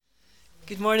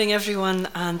Good morning, everyone,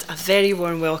 and a very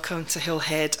warm welcome to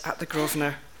Hillhead at the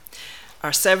Grosvenor.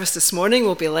 Our service this morning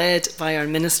will be led by our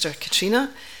minister,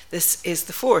 Katrina. This is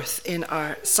the fourth in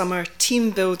our Summer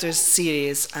Team Builders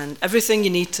series, and everything you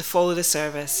need to follow the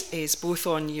service is both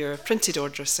on your printed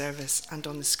order service and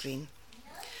on the screen.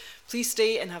 Please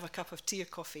stay and have a cup of tea or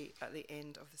coffee at the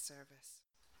end of the service.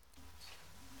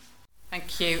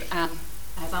 Thank you, Anne.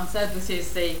 As Anne said, this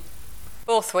is the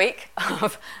fourth week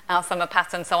of our summer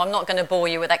pattern, so I'm not going to bore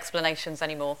you with explanations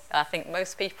anymore. I think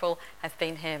most people have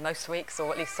been here most weeks,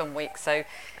 or at least some weeks, so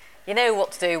you know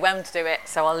what to do, when to do it,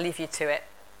 so I'll leave you to it.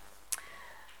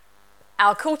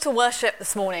 Our call to worship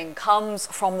this morning comes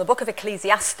from the book of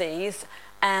Ecclesiastes,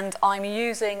 and I'm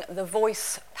using the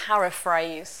Voice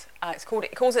paraphrase.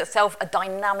 It calls itself a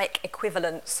dynamic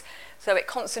equivalence, so it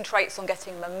concentrates on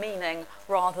getting the meaning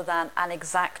rather than an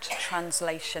exact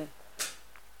translation.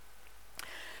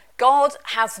 God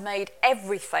has made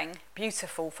everything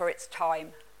beautiful for its time.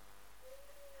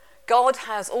 God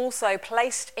has also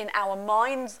placed in our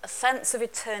minds a sense of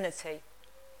eternity.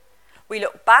 We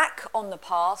look back on the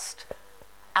past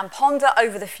and ponder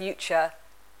over the future,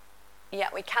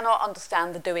 yet we cannot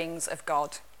understand the doings of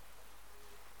God.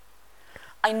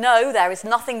 I know there is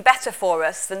nothing better for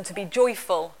us than to be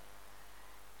joyful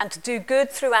and to do good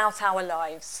throughout our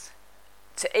lives,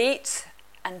 to eat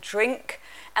and drink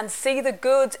and see the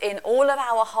good in all of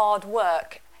our hard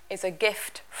work is a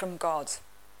gift from God.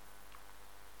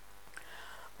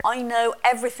 I know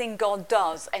everything God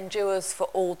does endures for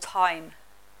all time.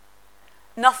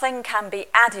 Nothing can be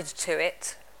added to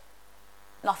it.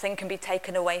 Nothing can be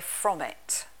taken away from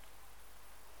it.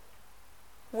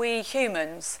 We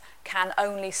humans can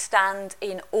only stand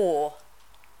in awe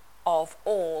of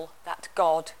all that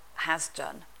God has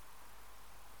done.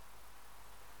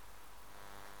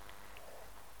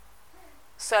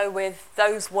 So with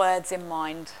those words in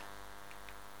mind,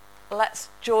 let's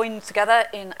join together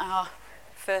in our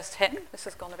first hymn. This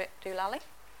has gone a bit doolally.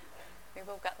 We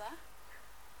will get there.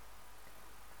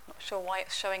 Not sure why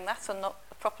it's showing that and not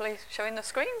properly showing the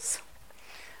screens.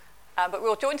 But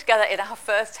we'll join together in our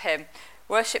first hymn,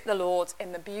 Worship the Lord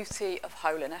in the Beauty of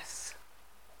Holiness.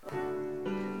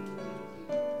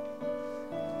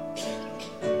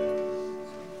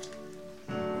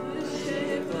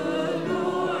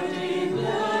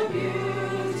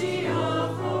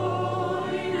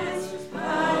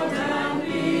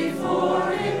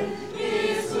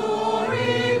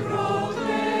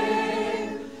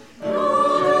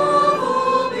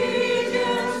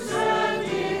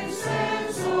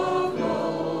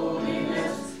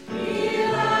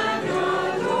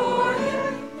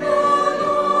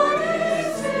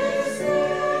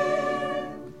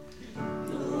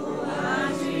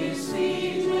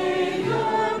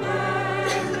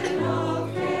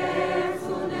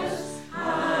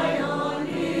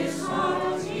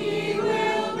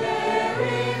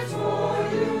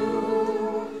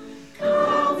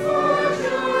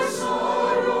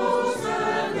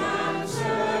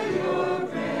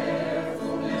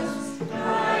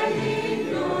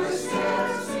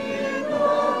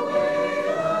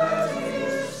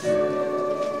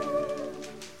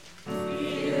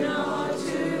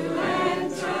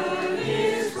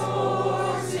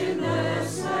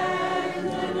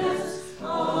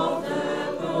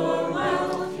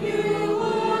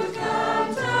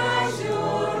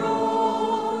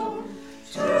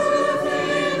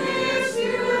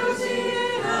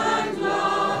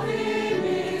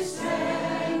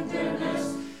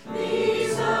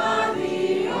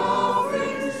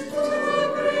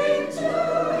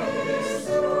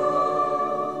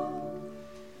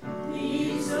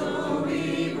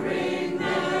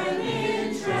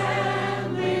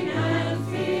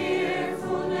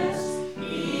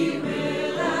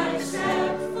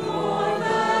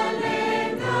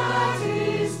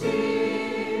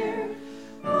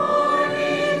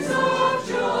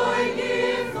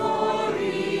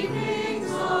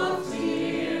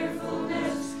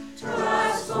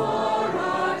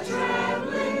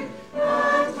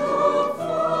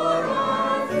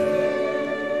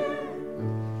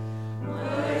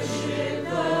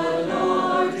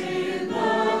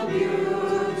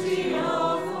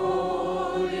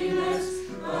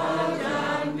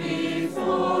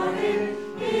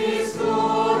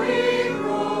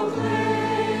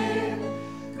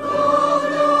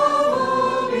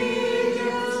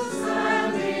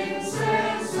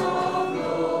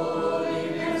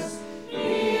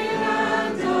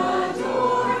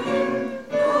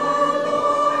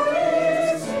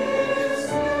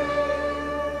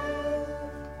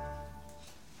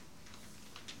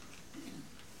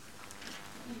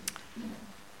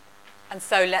 And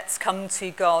so let's come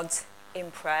to God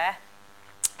in prayer.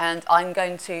 And I'm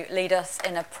going to lead us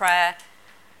in a prayer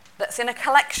that's in a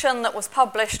collection that was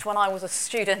published when I was a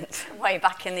student way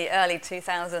back in the early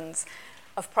 2000s,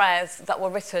 of prayers that were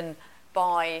written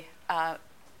by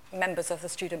members of the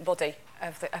student body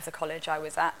of the college I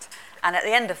was at. And at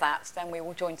the end of that, then we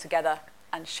will join together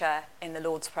and share in the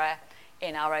Lord's Prayer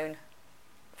in our own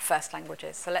first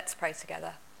languages. So let's pray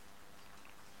together.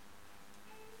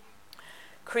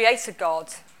 Creator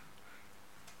God,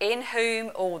 in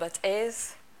whom all that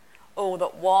is, all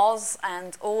that was,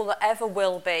 and all that ever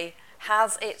will be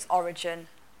has its origin,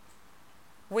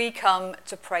 we come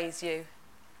to praise you.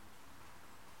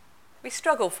 We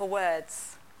struggle for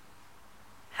words.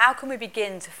 How can we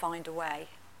begin to find a way?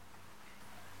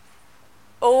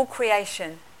 All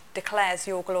creation declares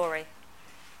your glory.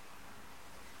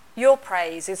 Your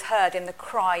praise is heard in the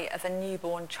cry of a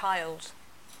newborn child.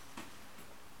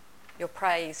 Your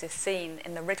praise is seen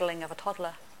in the wriggling of a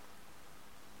toddler.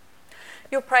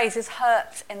 Your praise is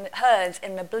heard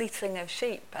in the bleating of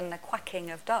sheep and the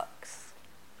quacking of ducks.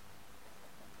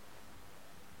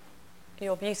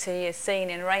 Your beauty is seen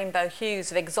in rainbow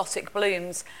hues of exotic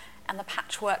blooms and the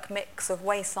patchwork mix of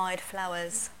wayside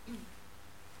flowers.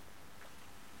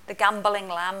 The gambolling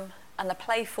lamb and the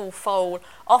playful foal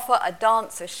offer a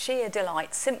dance of sheer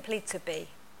delight simply to be.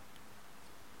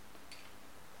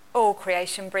 All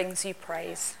creation brings you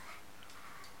praise,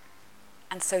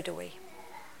 and so do we.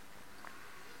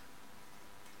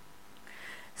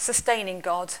 Sustaining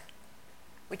God,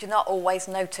 we do not always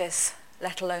notice,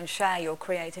 let alone share your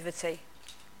creativity.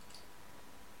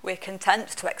 We're content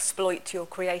to exploit your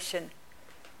creation,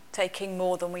 taking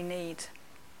more than we need.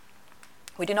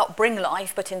 We do not bring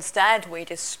life, but instead we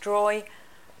destroy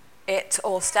it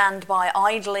or stand by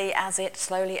idly as it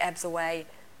slowly ebbs away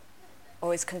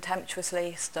or is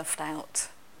contemptuously snuffed out.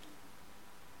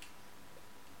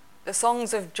 The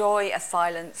songs of joy are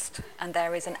silenced and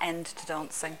there is an end to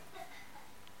dancing.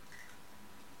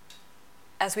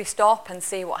 As we stop and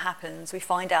see what happens, we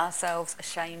find ourselves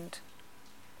ashamed.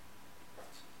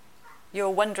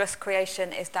 Your wondrous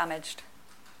creation is damaged,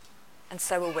 and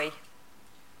so are we.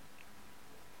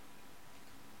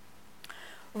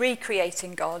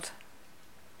 Recreating God,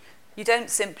 you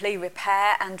don't simply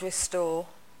repair and restore.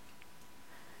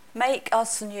 Make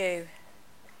us new.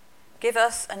 Give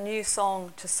us a new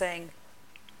song to sing.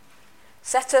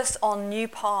 Set us on new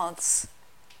paths.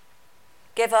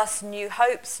 Give us new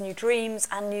hopes, new dreams,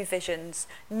 and new visions,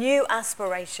 new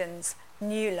aspirations,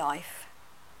 new life.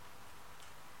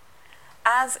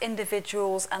 As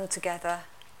individuals and together,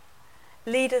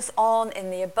 lead us on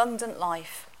in the abundant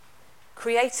life,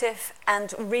 creative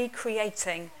and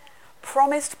recreating,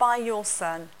 promised by your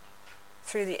Son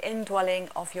through the indwelling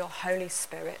of your Holy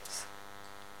Spirit.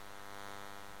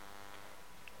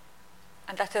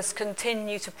 And let us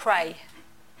continue to pray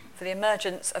for the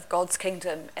emergence of God's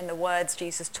kingdom in the words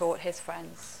Jesus taught his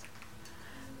friends.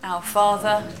 Our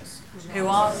Father, who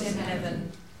art in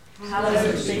heaven,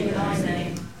 hallowed be thy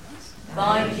name.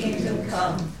 Thy kingdom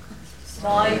come,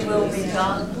 thy will be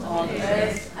done on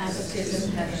earth as it is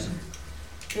in heaven.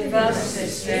 Give us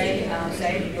this day our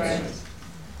daily bread,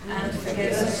 and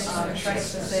forgive us our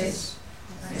trespasses,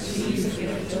 as we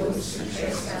forgive those who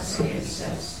trespass against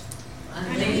us.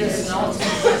 And lead us not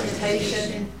into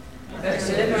temptation, but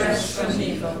deliver us from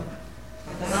evil.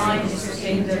 For thine is the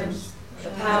kingdom, the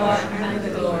power, and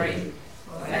the glory,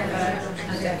 forever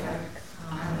and ever.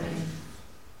 Amen.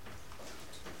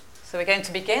 So we're going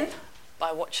to begin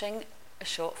by watching a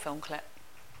short film clip.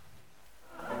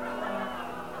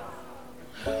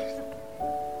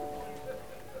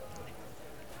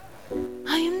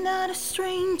 I am not a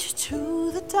stranger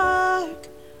to the dark.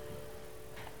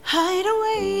 Hide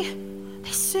away,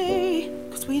 they say,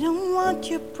 'cause we don't want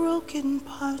your broken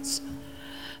parts.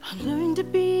 I learned to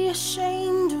be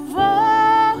ashamed of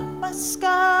all my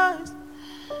scars.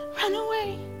 Run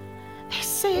away, they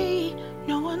say,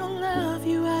 no one will love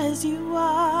you as you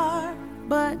are.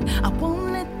 But I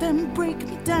won't let them break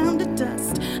me down to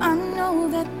dust. I know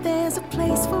that there's a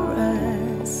place for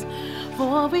us,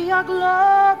 for we are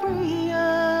glorious.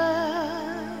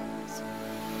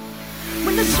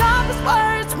 When the sharpest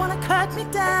words wanna cut me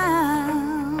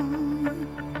down,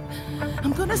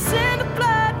 I'm gonna send the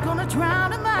blood, gonna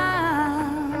drown them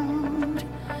out.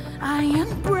 I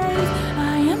am brave,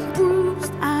 I am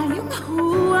bruised, I am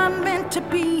who I'm meant to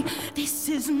be. This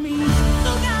is me.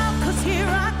 Look out, 'cause here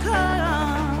I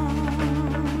come,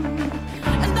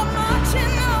 and I'm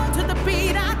marching on to the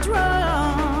beat I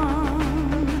drum.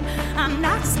 I'm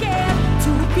not scared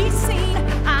to be seen,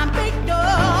 I make no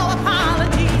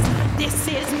apologies. This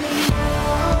is me.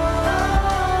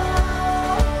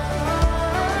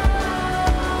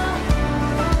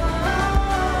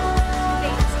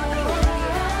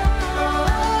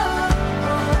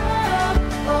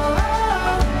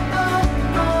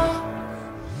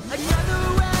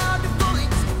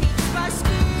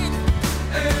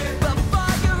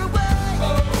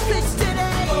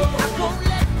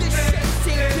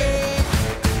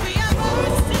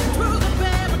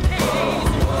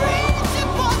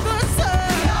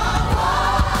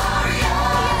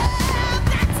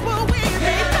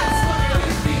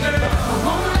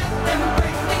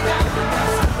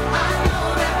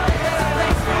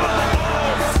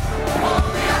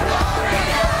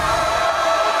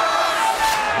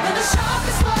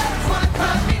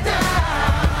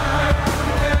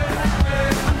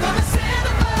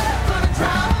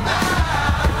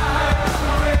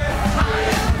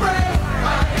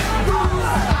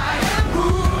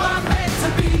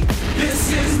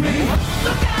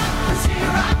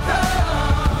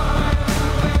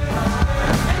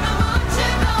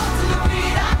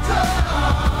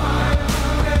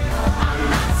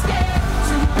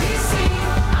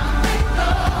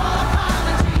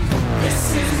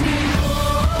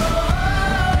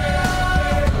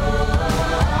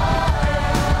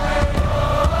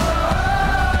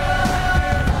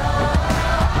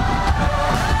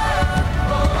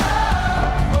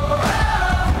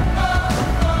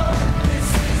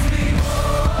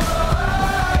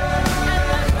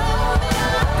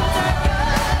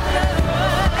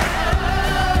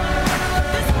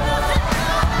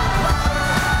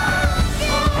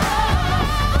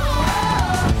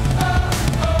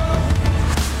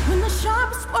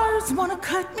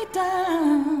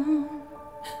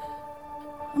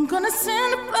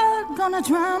 never gonna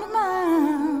drown him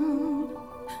out.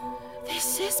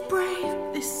 This is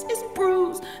brave, this is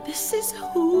bruised, this is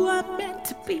who I'm meant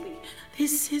to be.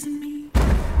 This is me.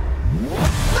 Look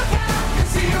out,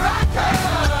 'cause here I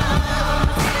come.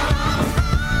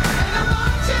 And I'm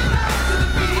marching up to the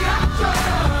beat I drum.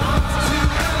 To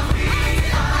the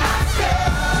beat I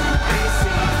step. To be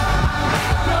seen,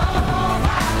 no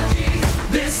apologies.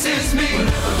 This is me.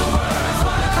 Whenever the words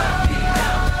wanna cut me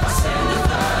down, I send the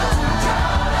thought to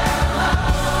drown them out.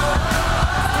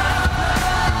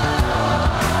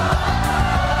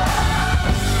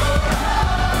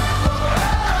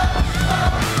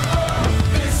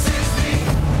 This is me.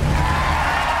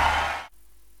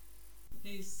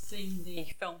 Who's seen the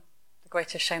film The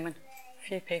Greatest Showman?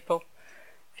 Few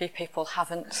people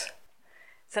haven't.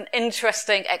 It's an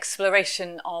interesting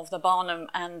exploration of the Barnum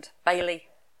and Bailey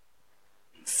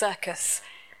circus,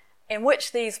 in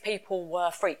which these people were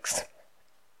freaks.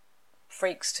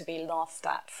 Freaks to be laughed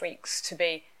at, freaks to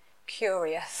be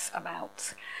curious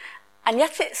about. And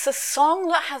yet it's a song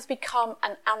that has become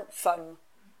an anthem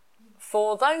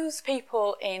for those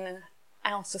people in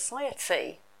our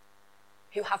society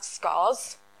who have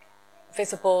scars,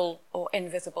 visible or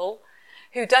invisible,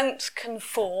 who don't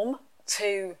conform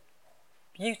to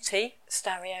beauty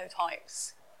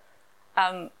stereotypes.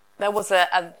 There was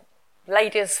a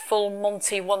ladies' full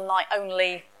Monty one night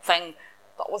only thing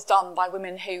that was done by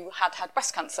women who had had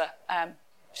breast cancer,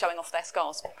 showing off their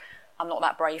scars. I'm not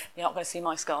that brave, you're not going to see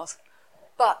my scars.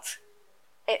 But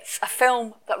it's a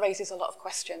film that raises a lot of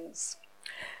questions.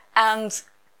 And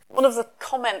one of the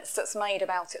comments that's made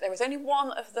about it, there is only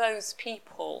one of those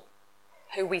people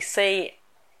who we see,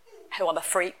 who are the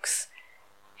freaks,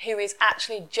 who is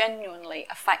actually genuinely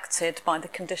affected by the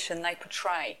condition they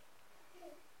portray.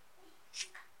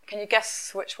 Can you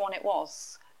guess which one it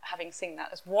was, having seen that?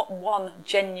 There's one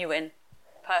genuine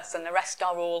person. The rest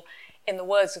are all, in the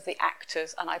words of the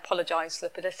actors, and I apologise for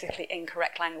the politically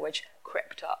incorrect language,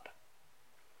 cripped up.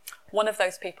 One of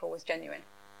those people was genuine.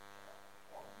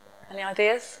 Any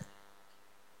ideas?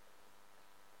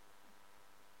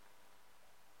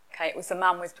 Okay, it was the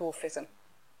man with dwarfism.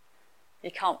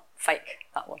 You can't fake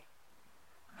that one.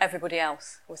 Everybody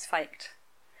else was faked.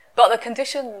 But the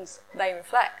conditions they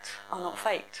reflect are not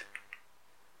faked.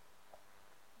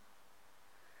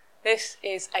 This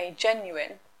is a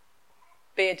genuine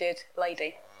bearded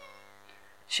lady.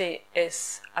 She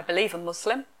is, I believe, a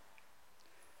Muslim,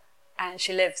 and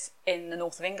she lives in the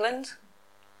north of England,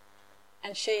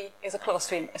 and she is a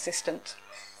classroom assistant,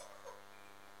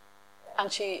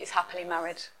 and she is happily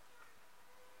married.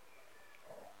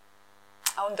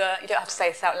 I wonder, you don't have to say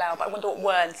this out loud, but I wonder what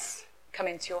words come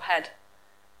into your head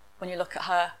when you look at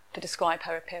her to describe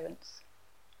her appearance.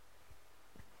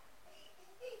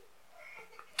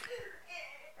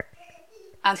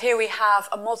 And here we have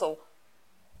a model.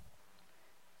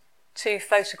 2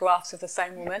 photographs of the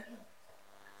same woman.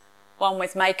 One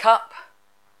with makeup,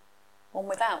 one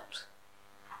without.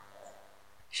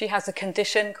 She has a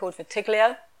condition called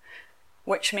vitiglio,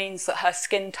 which means that her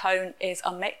skin tone is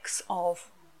a mix of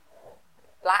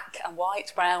black and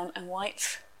white, brown and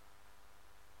white.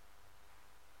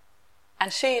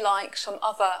 And she, like some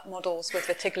other models with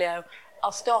vitiglio,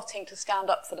 are starting to stand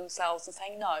up for themselves and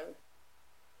saying, no,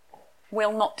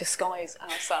 we'll not disguise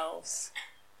ourselves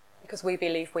because we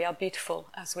believe we are beautiful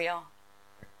as we are.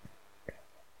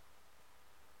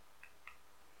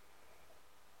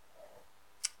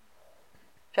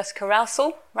 Jessica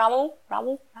Rowell,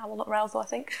 not Rousel, I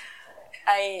think,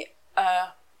 a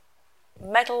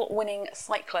medal-winning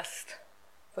cyclist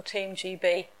for Team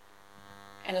GB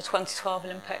in the 2012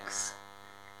 Olympics,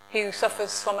 who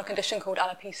suffers from a condition called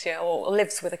alopecia, or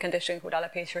lives with a condition called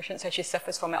alopecia. I shouldn't say she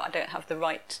suffers from it, I don't have the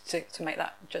right to make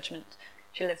that judgment.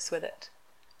 She lives with it.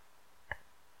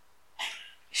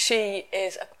 She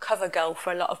is a cover girl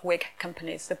for a lot of wig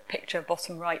companies. The picture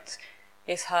bottom right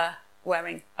is her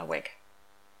wearing a wig.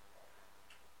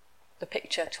 The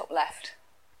picture top left,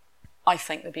 I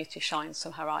think the beauty shines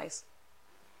from her eyes.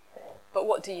 But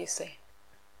what do you see?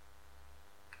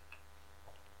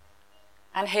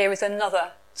 And here is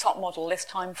another top model, this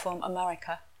time from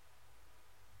America.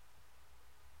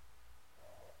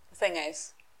 The thing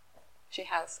is, she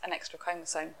has an extra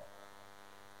chromosome.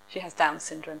 She has Down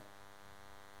syndrome.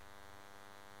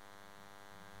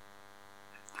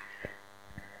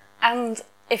 And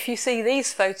if you see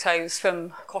these photos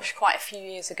from, quite a few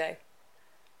years ago,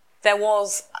 there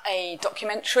was a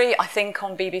documentary, I think,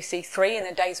 on BBC Three in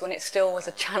the days when it still was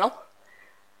a channel.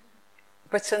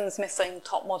 Britain's Missing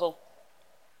Top Model.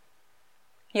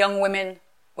 Young women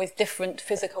with different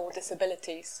physical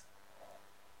disabilities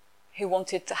who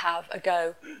wanted to have a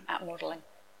go at modelling.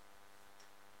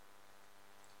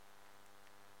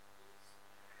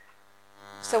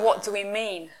 So what do we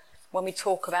mean when we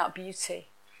talk about beauty?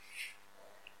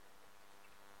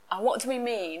 And what do we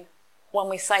mean when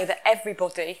we say that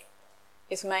everybody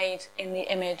is made in the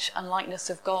image and likeness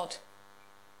of God?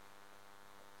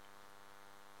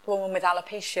 The woman with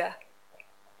alopecia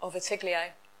or vertigo,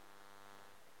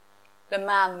 the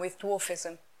man with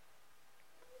dwarfism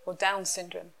or Down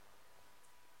syndrome,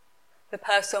 the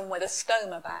person with a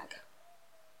stoma bag,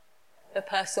 the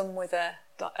person with a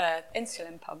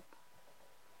insulin pump.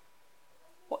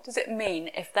 What does it mean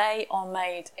if they are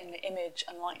made in the image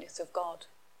and likeness of God?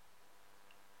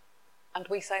 And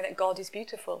we say that God is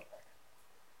beautiful,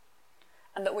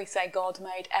 and that we say God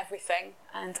made everything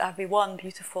and everyone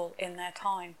beautiful in their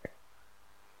time.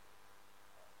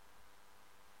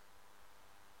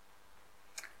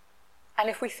 And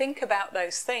if we think about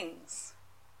those things,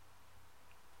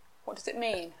 what does it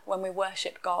mean when we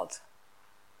worship God,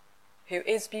 who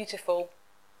is beautiful,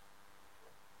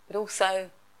 but also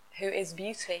who is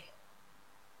beauty?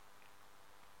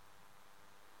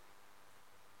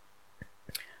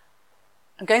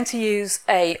 I'm going to use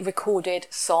a recorded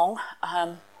song.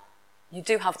 You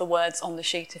do have the words on the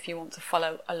sheet if you want to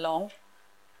follow along.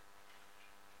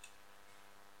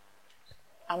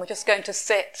 And we're just going to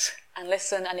sit and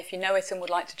listen, and if you know it and would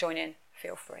like to join in,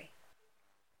 feel free.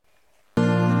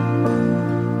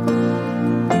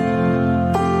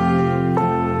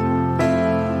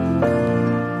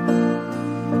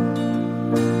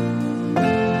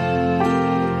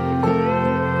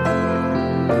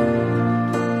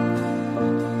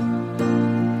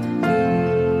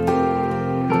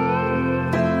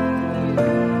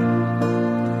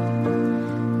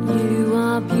 You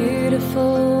are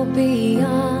beautiful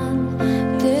beyond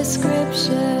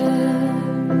description.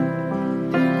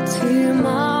 To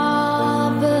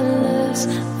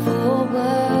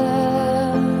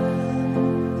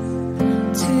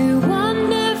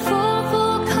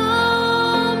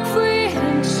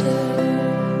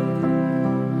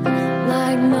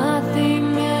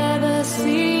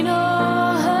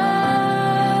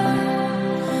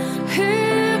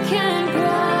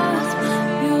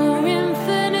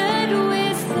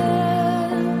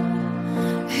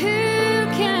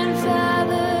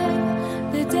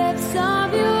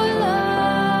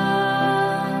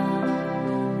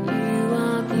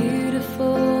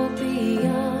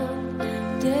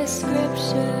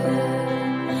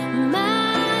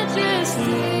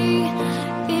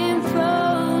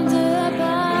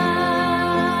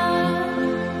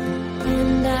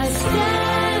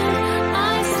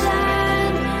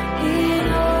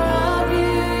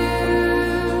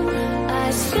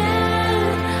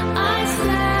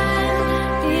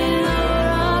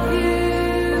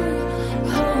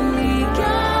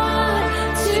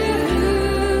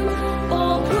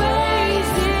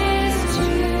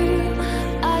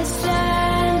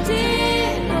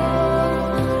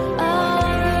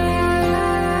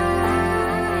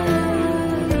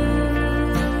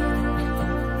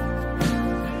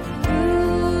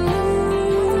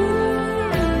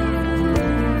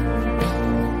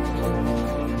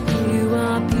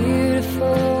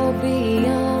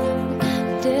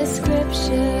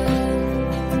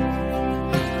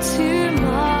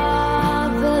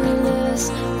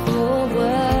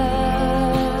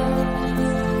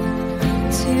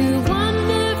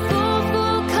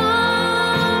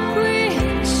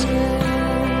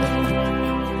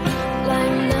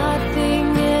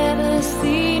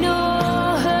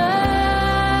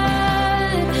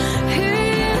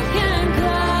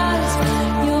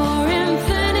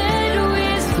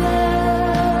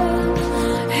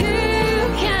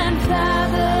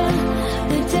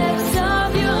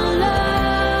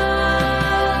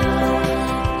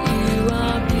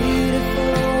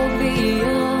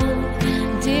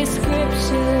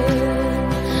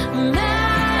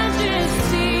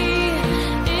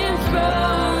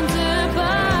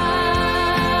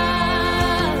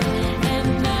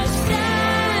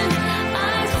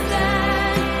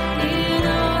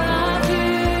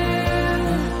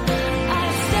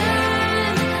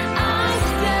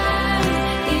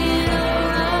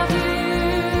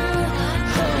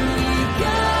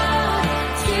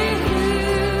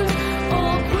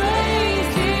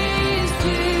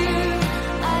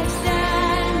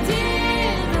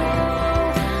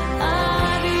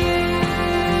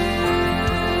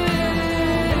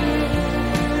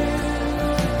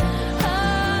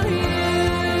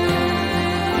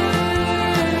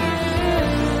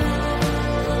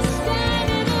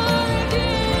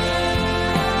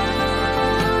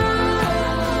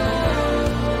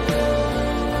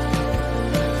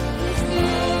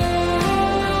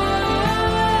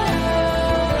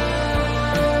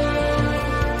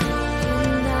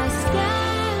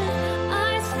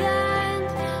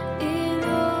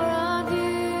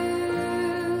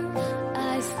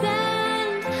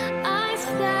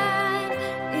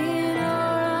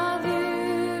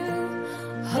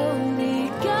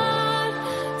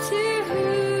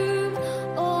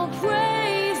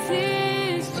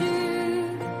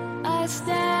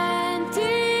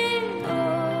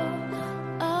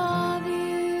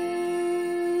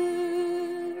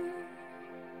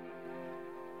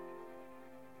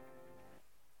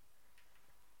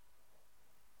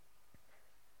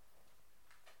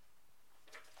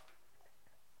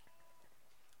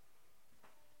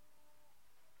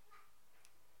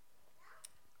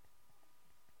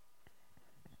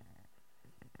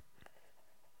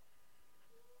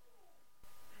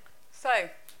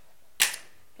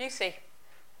Beauty.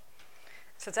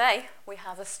 Today we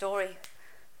have a story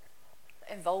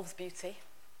that involves beauty.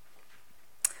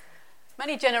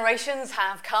 Many generations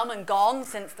have come and gone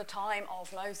since the time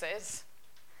of Moses,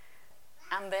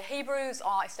 and the Hebrews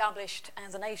are established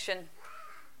as a nation,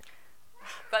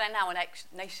 but they're now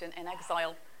a nation in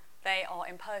exile. They are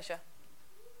in Persia,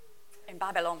 in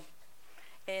Babylon,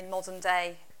 in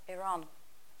modern-day Iran.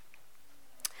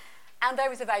 And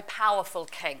there is a very powerful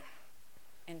king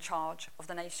in charge of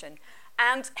the nation.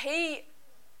 And he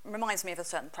reminds me of a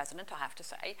certain president, I have to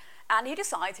say, and he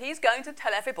decides he's going to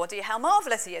tell everybody how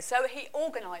marvellous he is. So he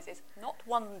organises not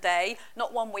one day,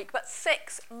 not 1 week, but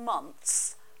 6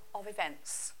 months of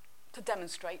events to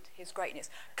demonstrate his greatness.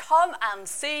 Come and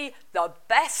see the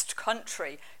best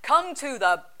country. Come to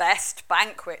the best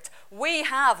banquet. We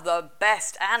have the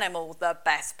best animals, the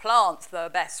best plants, the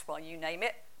best, well, you name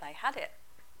it, they had it.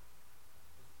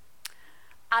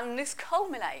 And this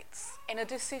culminates in a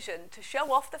decision to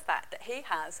show off the fact that he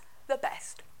has the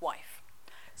best wife.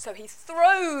 So he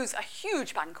throws a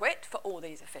huge banquet for all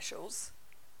these officials,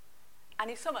 and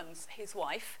he summons his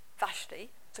wife, Vashti,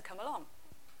 to come along.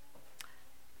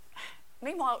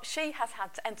 Meanwhile, she has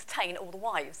had to entertain all the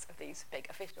wives of these big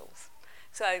officials.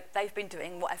 So they've been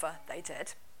doing whatever they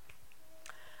did.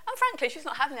 And frankly, she's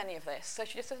not having any of this, so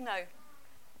she just says, no,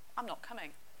 I'm not coming.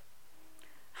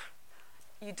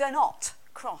 You do not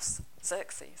cross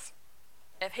Xerxes.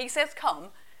 If he says come,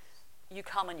 you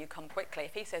come and you come quickly.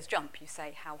 If he says jump, you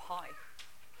say how high.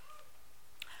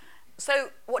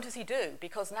 So what does he do?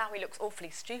 Because now he looks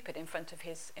awfully stupid in front of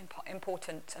his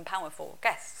important and powerful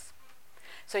guests.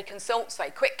 So he consults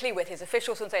very quickly with his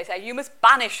officials and they say, you must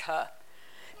banish her.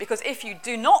 Because if you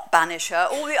do not banish her,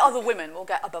 all the other women will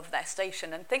get above their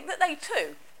station and think that they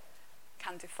too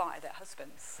can defy their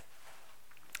husbands.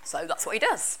 So that's what he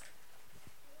does.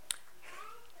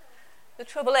 The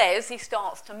trouble is, he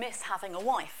starts to miss having a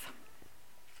wife.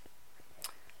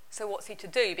 So what's he to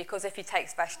do? Because if he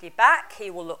takes Vashti back,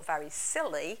 he will look very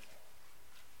silly.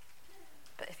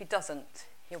 But if he doesn't,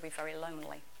 he'll be very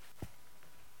lonely.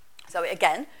 So it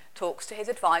again talks to his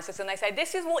advisors, and they say,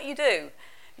 this is what you do.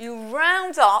 You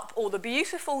round up all the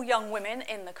beautiful young women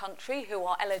in the country who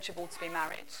are eligible to be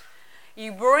married.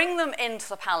 You bring them into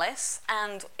the palace,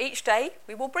 and each day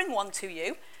we will bring one to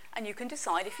you, and you can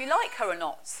decide if you like her or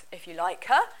not. If you like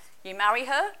her, you marry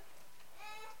her.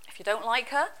 If you don't like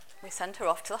her, we send her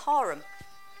off to the harem.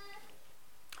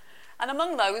 And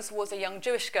among those was a young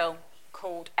Jewish girl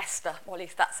called Esther, or at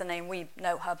least that's the name we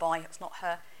know her by. It's not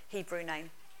her Hebrew name.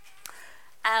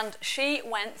 And she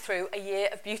went through a year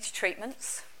of beauty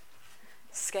treatments,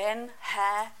 skin,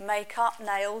 hair, makeup,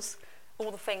 nails,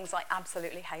 all the things I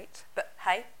absolutely hate. But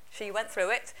hey, she went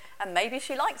through it, and maybe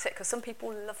she liked it, because some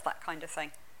people love that kind of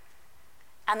thing.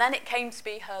 And then it came to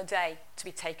be her day to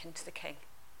be taken to the king.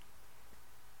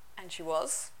 And she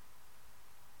was.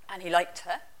 And he liked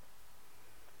her.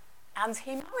 And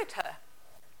he married her.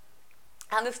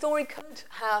 And the story could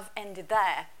have ended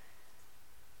there.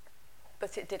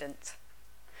 But it didn't.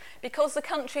 Because the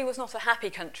country was not a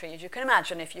happy country, as you can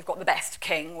imagine, if you've got the best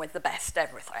king with the best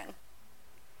everything.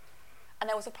 And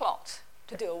there was a plot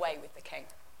to do away with the king.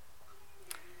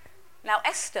 Now,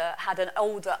 Esther had an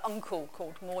older uncle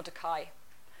called Mordecai,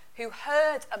 who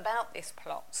heard about this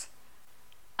plot.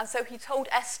 And so he told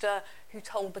Esther, who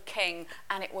told the king,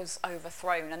 and it was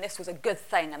overthrown. And this was a good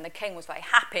thing, and the king was very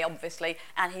happy, obviously,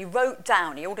 and he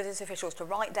ordered his officials to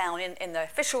write down in the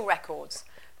official records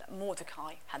that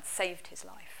Mordecai had saved his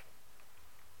life.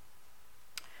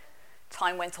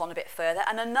 Time went on a bit further,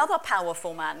 and another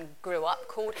powerful man grew up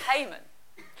called Haman.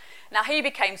 Now, he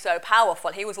became so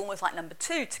powerful, he was almost like number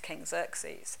 2 to King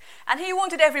Xerxes. And he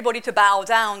wanted everybody to bow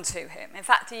down to him. In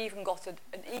fact, he even got an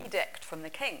edict from the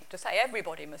king to say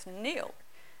everybody must kneel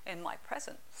in my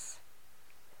presence.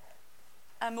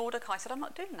 And Mordecai said, I'm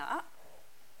not doing that.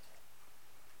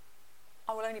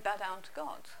 I will only bow down to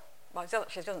God. Well,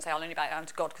 she doesn't say I'll only bow down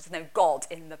to God because there's no God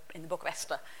in the book of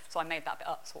Esther, so I made that bit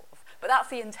up, sort of. But that's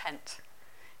the intent.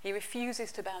 He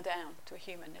refuses to bow down to a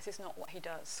human. This is not what he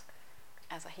does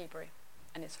as a Hebrew,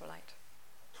 an Israelite.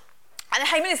 And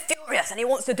Haman is furious and he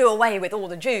wants to do away with all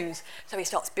the Jews, so he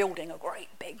starts building a great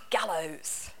big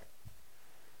gallows.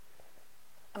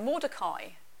 And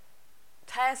Mordecai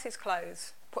tears his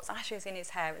clothes, puts ashes in his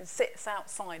hair and sits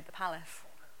outside the palace.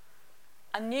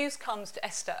 And news comes to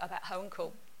Esther about her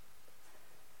uncle.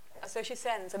 And so she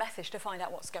sends a message to find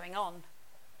out what's going on.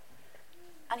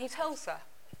 And he tells her,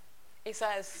 he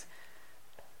says,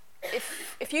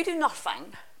 if you do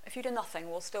nothing,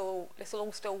 this will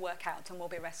all still work out and we'll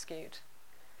be rescued.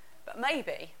 But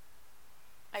maybe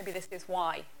this is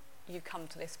why you come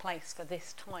to this place for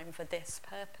this time, for this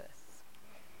purpose.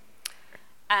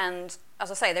 And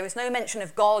as I say, there is no mention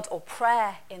of God or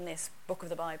prayer in this book of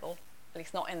the Bible, at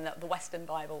least not in the Western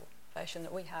Bible version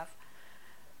that we have.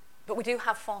 But we do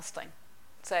have fasting.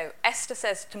 So Esther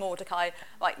says to Mordecai,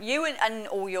 like, you and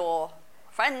all your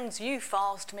friends, you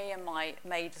fast, me and my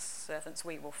maid servants,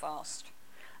 we will fast.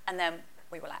 And then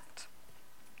we will act.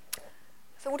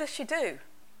 So what does she do?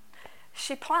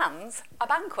 She plans a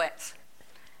banquet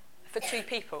for 2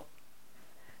 people.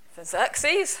 For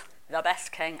Xerxes, the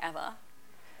best king ever,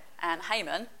 and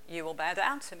Haman, you will bow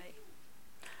down to me.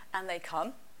 And they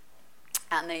come,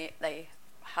 and they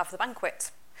have the banquet.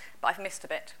 But I've missed a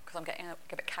bit, because I'm getting a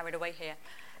bit carried away here.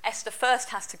 Esther first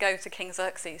has to go to King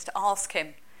Xerxes to ask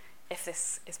him if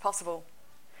this is possible.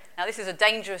 Now, this is a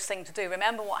dangerous thing to do.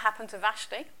 Remember what happened to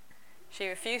Vashti? She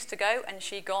refused to go, and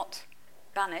she got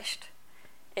banished.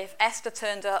 If Esther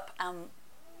turned up and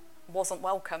wasn't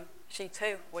welcome, she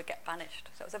too would get banished.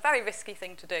 So it was a very risky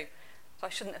thing to do. So I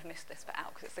shouldn't have missed this bit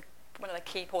out, because it's one of the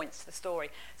key points to the story.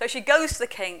 So she goes to the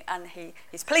king, and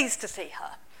he's pleased to see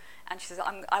her. And she says,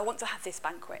 I want to have this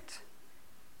banquet.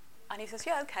 And he says,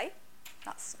 yeah, okay,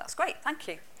 that's great, thank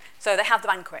you. So they have the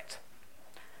banquet.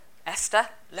 Esther,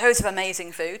 loads of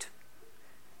amazing food.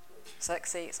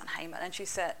 Xerxes and Haman. And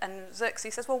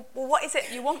Xerxes says, well, what is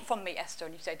it you want from me, Esther?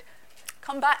 And you said,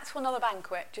 come back to another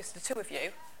banquet, just the 2 of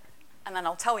you, and then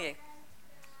I'll tell you.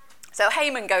 So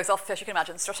Haman goes off, as you can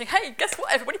imagine, strutting, hey, guess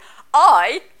what, everybody?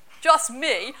 I've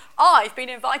been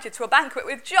invited to a banquet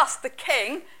with just the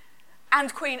king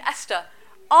and Queen Esther.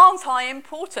 Aren't I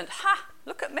important? Ha,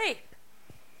 look at me.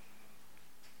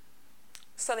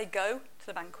 So they go to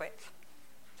the banquet.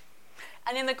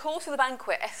 And in the course of the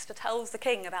banquet, Esther tells the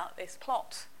king about this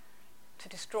plot to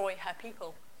destroy her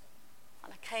people.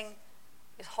 And the king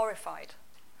is horrified.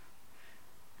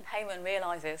 And Haman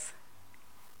realises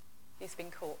he's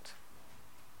been caught.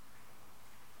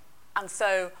 And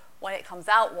so when it comes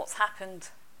out what's happened,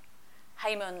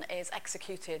 Haman is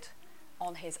executed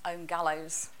on his own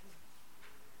gallows.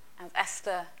 And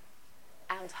Esther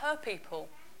and her people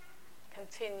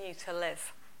continue to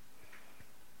live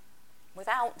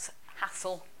without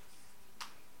hassle.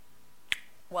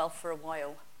 Well, for a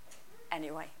while,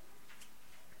 anyway.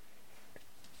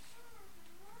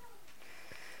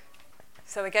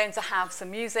 So we're going to have some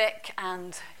music,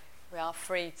 and we are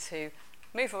free to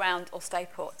move around or stay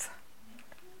put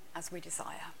as we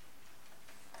desire.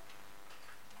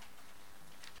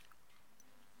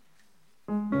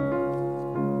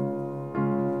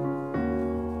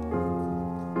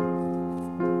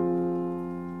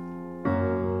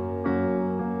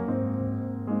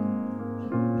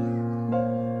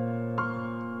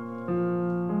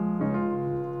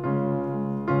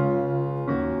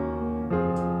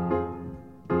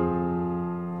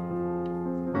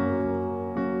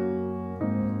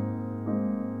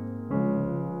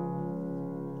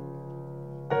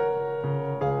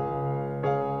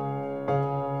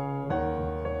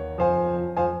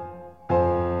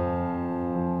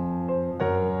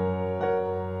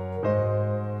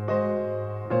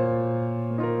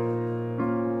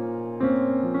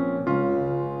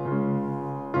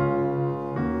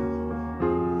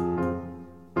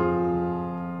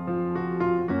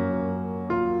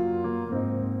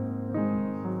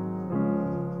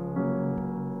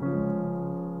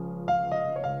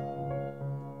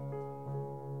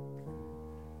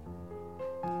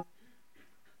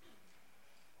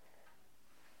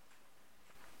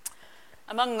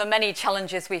 Among the many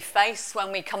challenges we face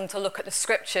when we come to look at the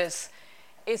scriptures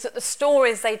is that the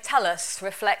stories they tell us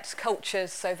reflect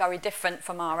cultures so very different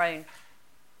from our own.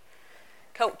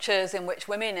 Cultures in which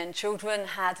women and children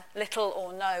had little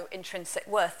or no intrinsic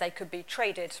worth. They could be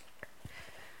traded.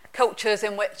 Cultures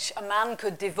in which a man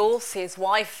could divorce his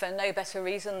wife for no better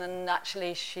reason than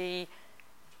actually she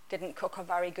didn't cook a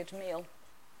very good meal,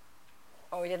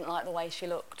 or he didn't like the way she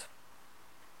looked.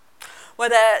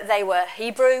 Whether they were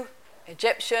Hebrew,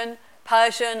 Egyptian,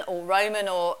 Persian, or Roman,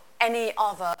 or any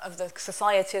other of the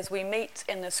societies we meet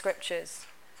in the scriptures,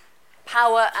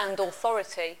 power and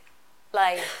authority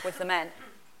lay with the men.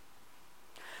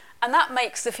 And that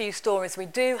makes the few stories we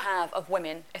do have of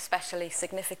women especially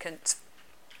significant.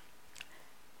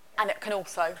 And it can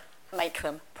also make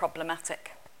them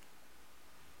problematic.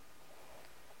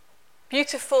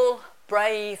 Beautiful,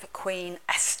 brave Queen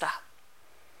Esther.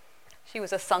 She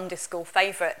was a Sunday school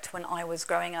favourite when I was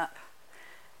growing up.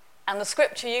 And the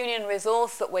Scripture Union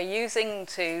resource that we're using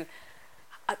to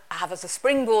have as a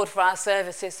springboard for our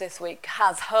services this week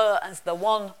has her as the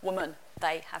one woman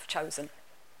they have chosen.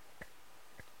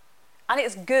 And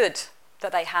it's good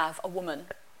that they have a woman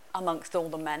amongst all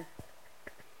the men.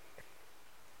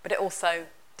 But it also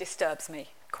disturbs me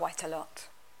quite a lot.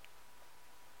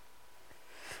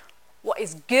 What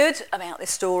is good about this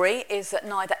story is that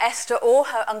neither Esther or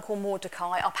her uncle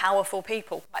Mordecai are powerful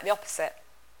people, like the opposite.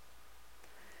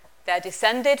 They're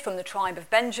descended from the tribe of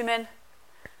Benjamin,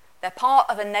 they're part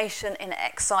of a nation in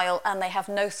exile, and they have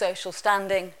no social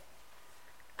standing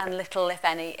and little, if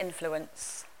any,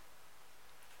 influence.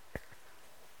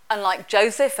 Unlike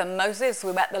Joseph and Moses,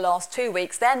 we met the last 2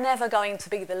 weeks, they're never going to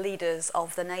be the leaders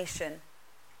of the nation.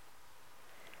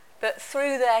 But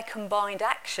through their combined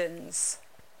actions,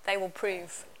 they will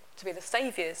prove to be the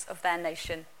saviours of their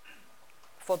nation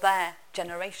for their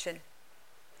generation.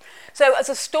 So as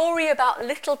a story about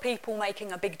little people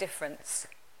making a big difference,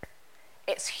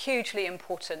 it's hugely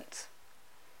important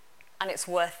and it's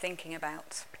worth thinking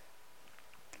about.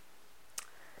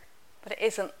 But it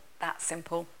isn't that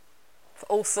simple for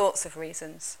all sorts of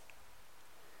reasons.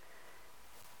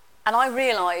 And I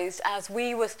realised as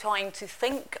we were trying to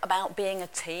think about being a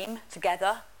team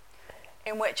together,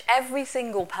 in which every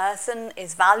single person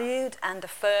is valued and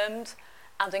affirmed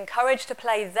and encouraged to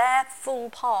play their full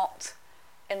part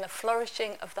in the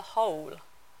flourishing of the whole,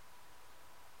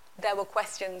 there were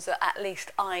questions that at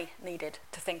least I needed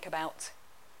to think about.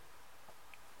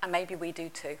 And maybe we do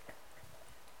too.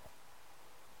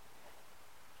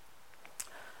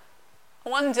 I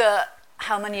wonder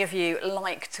how many of you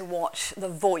like to watch The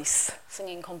Voice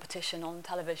singing competition on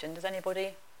television. Does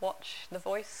anybody watch The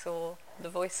Voice or The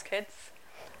Voice Kids?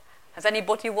 Has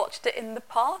anybody watched it in the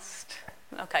past?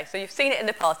 Okay, so you've seen it in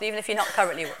the past, even if you're not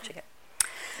currently watching it.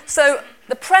 So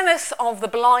the premise of the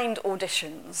blind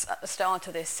auditions at the start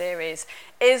of this series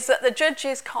is that the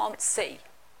judges can't see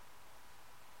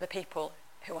the people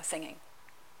who are singing.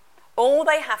 All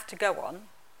they have to go on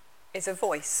is a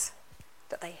voice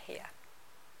that they hear.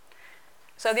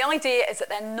 So the idea is that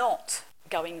they're not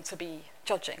going to be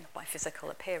judging by physical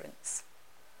appearance.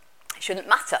 It shouldn't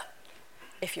matter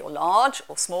if you're large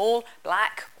or small,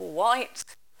 black or white.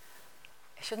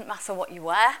 It shouldn't matter what you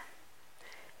wear.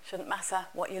 It shouldn't matter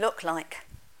what you look like.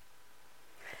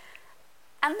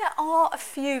 And there are a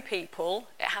few people,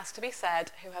 it has to be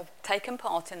said, who have taken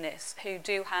part in this, who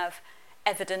do have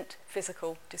evident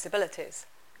physical disabilities.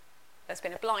 There's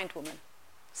been a blind woman,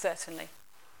 certainly.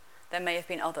 There may have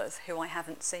been others who I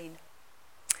haven't seen.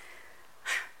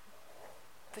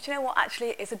 But you know what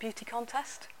actually is a beauty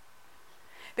contest?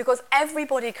 Because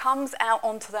everybody comes out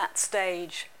onto that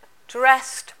stage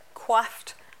dressed,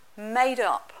 coiffed, made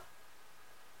up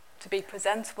to be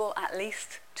presentable at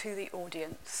least to the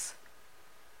audience.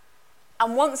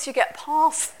 And once you get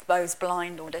past those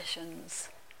blind auditions,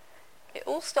 it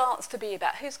all starts to be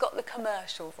about who's got the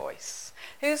commercial voice,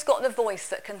 who's got the voice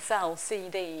that can sell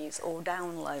CDs or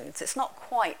downloads. It's not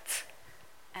quite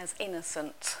as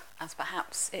innocent as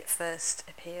perhaps it first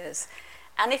appears.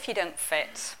 And if you don't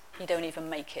fit, you don't even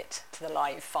make it to the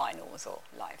live finals or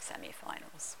live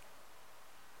semi-finals.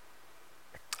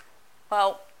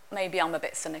 Well, maybe I'm a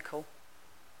bit cynical,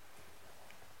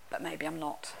 but maybe I'm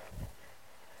not.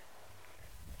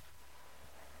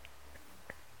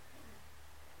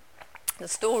 The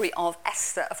story of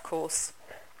Esther, of course,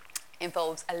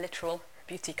 involves a literal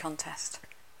beauty contest.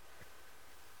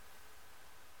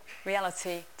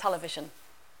 Reality television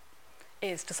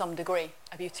is, to some degree,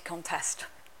 a beauty contest.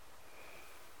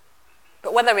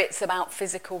 But whether it's about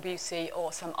physical beauty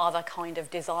or some other kind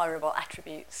of desirable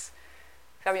attributes,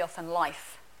 very often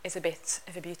life is a bit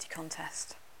of a beauty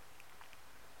contest.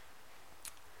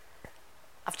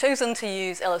 I've chosen to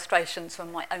use illustrations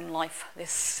from my own life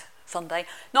this Sunday,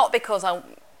 not because I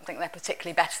think they're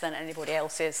particularly better than anybody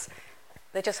else's.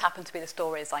 They just happen to be the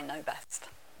stories I know best.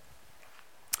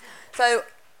 So,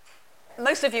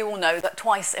 most of you will know that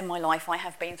twice in my life I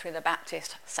have been through the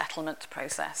Baptist settlement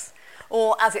process,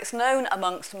 or as it's known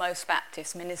amongst most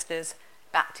Baptist ministers,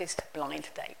 Baptist blind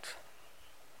date.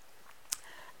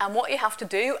 And what you have to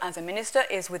do as a minister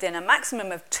is, within a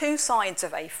maximum of 2 sides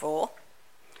of A4,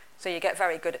 so you get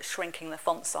very good at shrinking the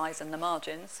font size and the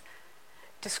margins,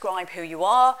 describe who you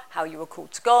are, how you were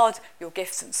called to God, your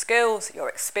gifts and skills, your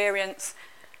experience,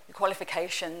 your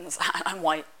qualifications, and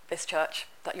why this church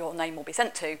that your name will be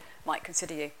sent to might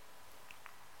consider you.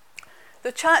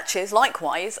 The churches,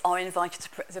 likewise, are invited to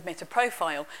submit a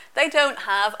profile. They don't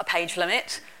have a page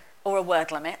limit or a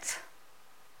word limit,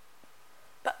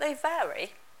 but they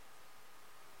vary.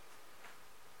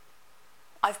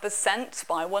 I've been sent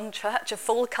by one church a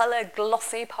full-colour,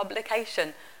 glossy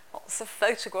publication, lots of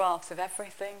photographs of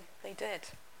everything they did.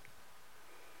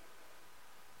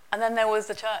 And then there was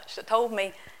the church that told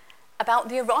me about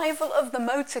the arrival of the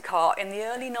motor car in the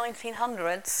early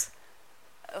 1900s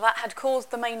that had caused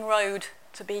the main road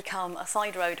to become a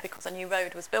side road because a new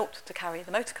road was built to carry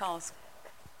the motor cars.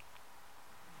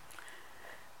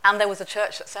 And there was a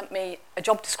church that sent me a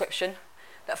job description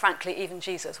that, frankly, even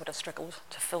Jesus would have struggled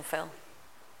to fulfill.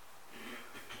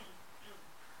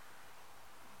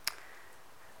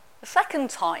 The second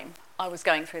time I was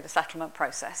going through the settlement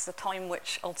process, the time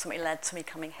which ultimately led to me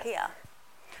coming here,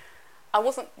 I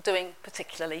wasn't doing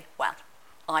particularly well.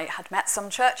 I had met some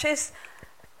churches,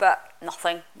 but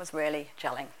nothing was really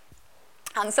gelling.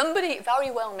 And somebody very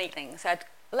well-meaning said,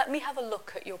 "Let me have a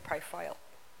look at your profile."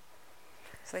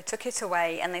 So they took it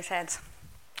away and they said,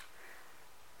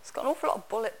 "It's got an awful lot of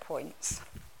bullet points.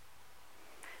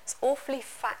 It's awfully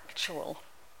factual.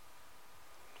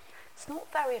 It's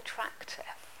not very attractive."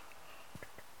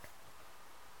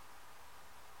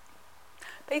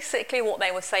 Basically what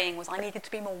they were saying was I needed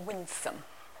to be more winsome,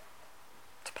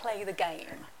 to play the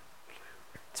game,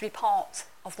 to be part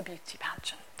of the beauty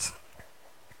pageant.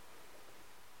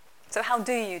 So how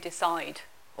do you decide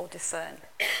or discern?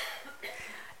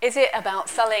 Is it about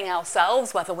selling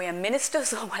ourselves, whether we are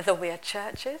ministers or whether we are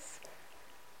churches?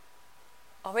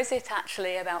 Or is it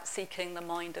actually about seeking the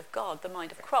mind of God, the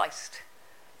mind of Christ,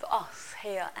 for us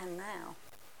here and now?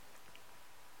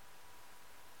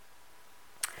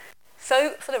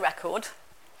 So, for the record,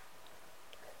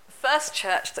 the first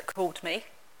church that called me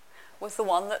was the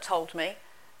one that told me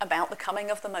about the coming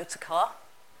of the motor car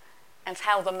and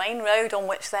how the main road on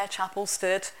which their chapel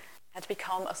stood had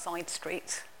become a side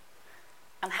street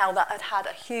and how that had had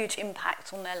a huge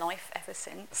impact on their life ever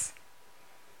since.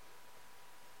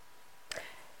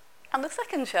 And the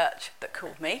second church that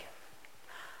called me,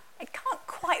 I can't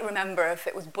quite remember if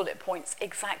it was bullet points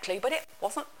exactly, but it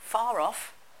wasn't far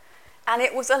off. And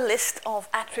it was a list of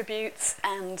attributes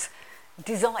and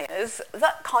desires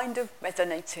that kind of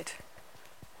resonated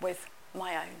with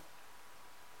my own.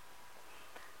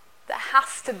 There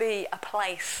has to be a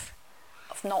place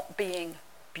of not being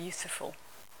beautiful.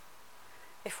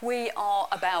 If we are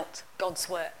about God's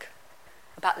work,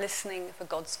 about listening for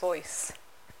God's voice,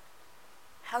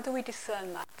 how do we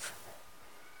discern that?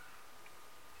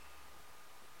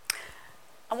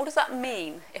 And what does that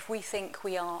mean if we think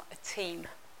we are a team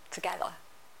together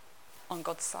on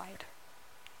God's side?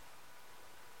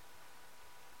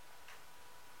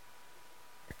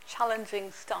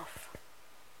 Challenging stuff.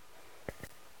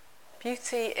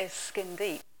 Beauty is skin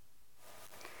deep.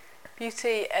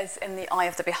 Beauty is in the eye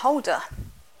of the beholder.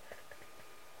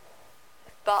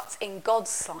 But in God's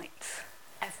sight,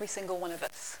 every single one of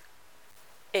us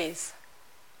is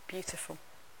beautiful.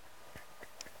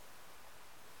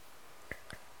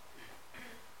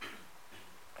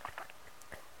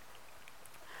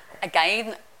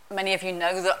 Again, many of you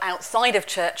know that outside of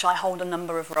church I hold a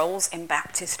number of roles in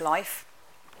Baptist life.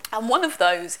 And one of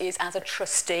those is as a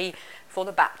trustee for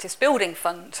the Baptist Building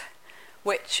Fund,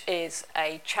 which is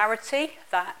a charity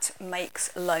that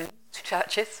makes loans to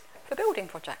churches for building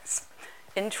projects.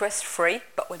 Interest-free,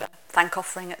 but with a thank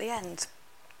offering at the end.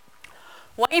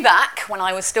 Way back, when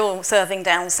I was still serving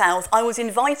down south, I was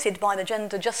invited by the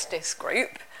Gender Justice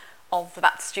Group of the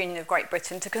Baptist Union of Great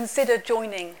Britain to consider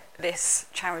joining this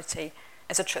charity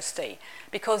as a trustee,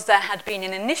 because there had been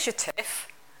an initiative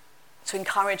to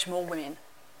encourage more women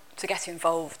to get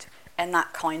involved in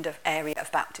that kind of area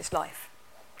of Baptist life.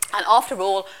 And after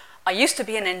all, I used to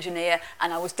be an engineer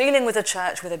and I was dealing with a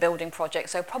church with a building project,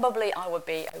 so probably I would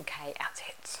be okay at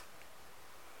it.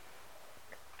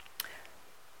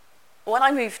 When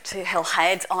I moved to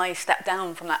Hillhead, I stepped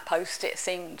down from that post. It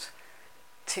seemed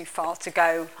too far to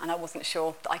go, and I wasn't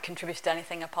sure that I contributed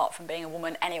anything apart from being a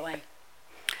woman anyway.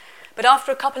 But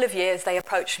after a couple of years, they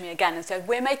approached me again and said,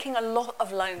 "We're making a lot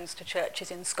of loans to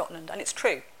churches in Scotland." And it's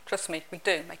true, trust me, we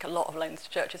do make a lot of loans to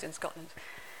churches in Scotland.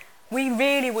 "We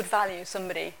really would value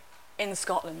somebody in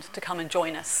Scotland to come and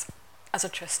join us as a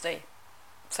trustee."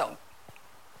 So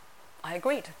I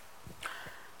agreed.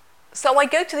 So I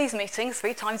go to these meetings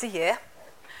 3 times a year,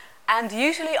 and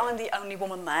usually I'm the only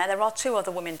woman there. There are 2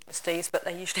 other women trustees, but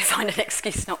they usually find an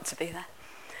excuse not to be there.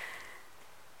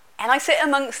 And I sit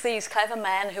amongst these clever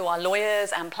men who are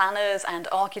lawyers and planners and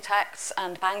architects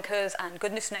and bankers and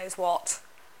goodness knows what.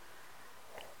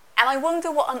 And I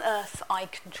wonder what on earth I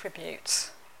contribute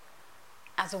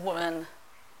as a woman,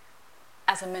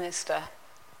 as a minister.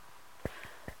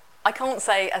 I can't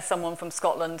say as someone from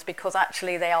Scotland, because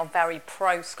actually they are very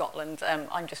pro-Scotland.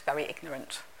 I'm just very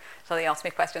ignorant. So they ask me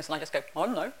questions and I just go, "I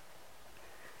don't know."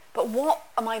 But what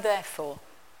am I there for?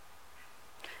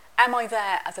 Am I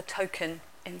there as a token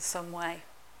in some way?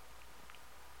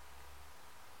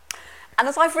 And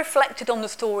as I've reflected on the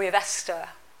story of Esther,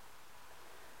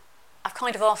 I've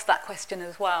kind of asked that question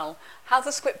as well. Has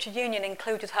the Scripture Union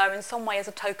included her in some way as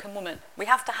a token woman? We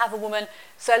have to have a woman,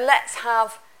 so let's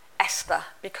have Esther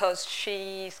because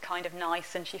she's kind of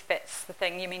nice and she fits the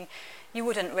thing. You mean, you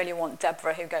wouldn't really want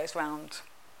Deborah who goes round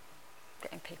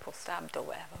getting people stabbed or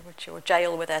whatever, would you? Or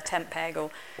jail with their tent peg,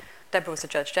 or Deborah was a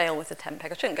judge, jail with a tent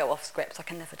peg. I shouldn't go off script, I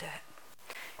can never do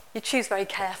it. You choose very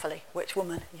carefully which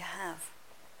woman you have.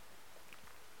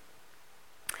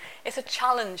 It's a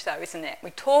challenge though, isn't it?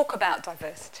 We talk about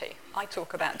diversity. I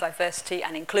talk about diversity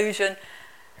and inclusion,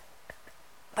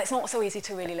 but it's not so easy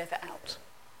to really live it out.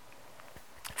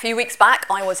 A few weeks back,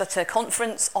 I was at a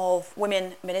conference of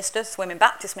women ministers, women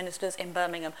Baptist ministers in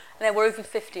Birmingham, and there were over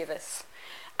 50 of us.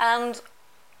 And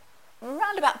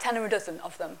around about 10 or a dozen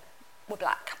of them were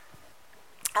black.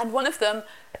 And one of them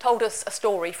told us a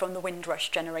story from the Windrush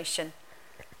generation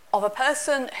of a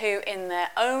person who, in their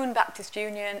own Baptist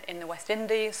union in the West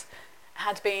Indies,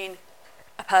 had been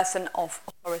a person of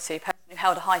authority, a person who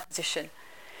held a high position.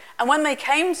 And when they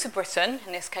came to Britain,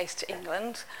 in this case to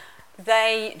England,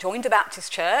 they joined a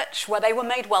Baptist church where they were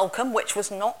made welcome, which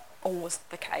was not always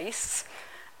the case,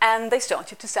 and they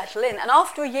started to settle in. And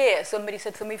after a year, somebody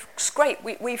said to them, "It's great,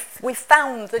 we've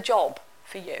found the job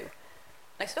for you."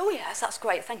 They said, "Oh yes, that's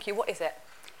great, thank you, what is it?"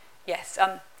 "Yes,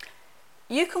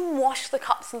 you can wash the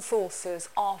cups and saucers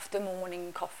after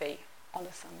morning coffee on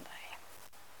a Sunday."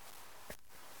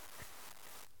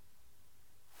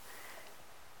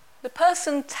 The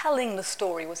person telling the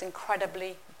story was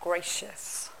incredibly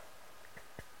gracious.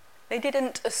 They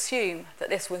didn't assume that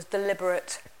this was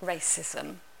deliberate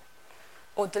racism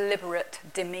or deliberate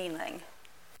demeaning,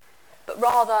 but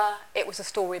rather it was a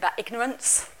story about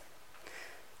ignorance,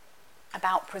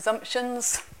 about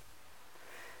presumptions,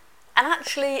 and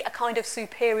actually a kind of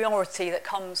superiority that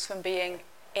comes from being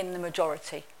in the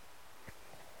majority,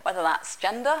 whether that's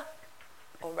gender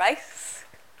or race,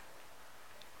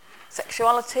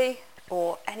 sexuality,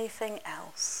 or anything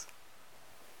else.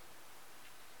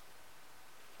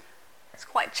 It's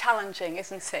quite challenging,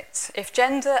 isn't it? If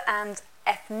gender and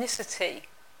ethnicity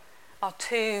are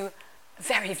two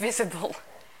very visible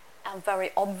and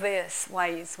very obvious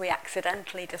ways we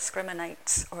accidentally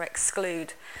discriminate or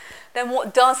exclude, then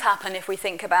what does happen if we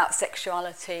think about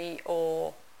sexuality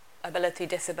or ability,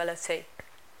 disability,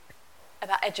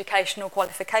 about educational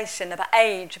qualification, about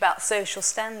age, about social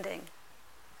standing?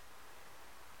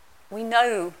 We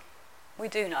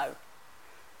do know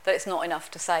that it's not enough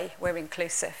to say we're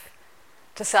inclusive,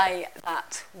 to say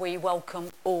that we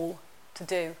welcome all to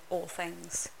do all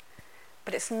things.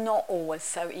 But it's not always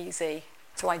so easy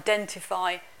to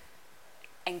identify,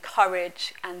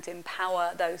 encourage and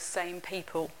empower those same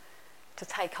people to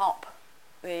take up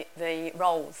the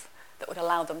roles that would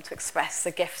allow them to express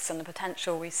the gifts and the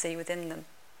potential we see within them.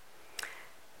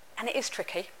 And it is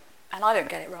tricky, and I don't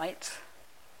get it right.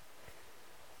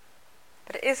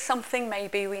 But it is something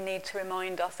maybe we need to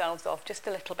remind ourselves of just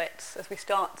a little bit as we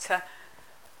start to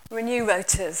renew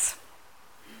rotas,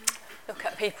 look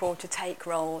at people to take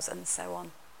roles and so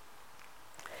on.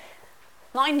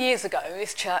 9 years ago,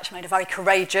 this church made a very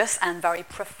courageous and very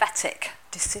prophetic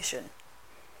decision.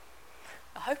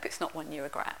 I hope it's not one you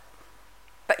regret,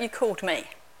 but you called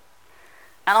me.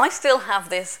 And I still have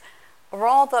this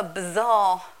rather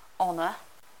bizarre honour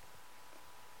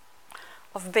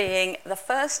of being the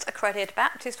first accredited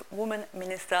Baptist woman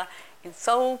minister in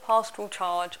sole pastoral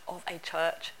charge of a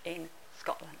church in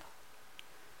Scotland.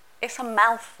 It's a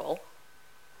mouthful,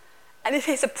 and it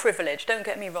is a privilege, don't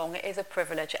get me wrong, it is a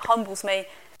privilege. It humbles me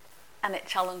and it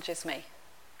challenges me.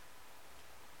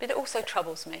 But it also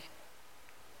troubles me,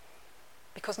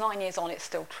 because 9 years on it's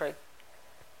still true.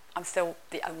 I'm still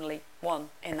the only one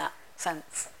in that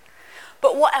sense.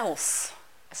 But what else?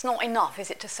 It's not enough,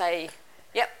 is it, to say,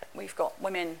 yep, we've got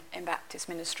women in Baptist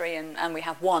ministry and we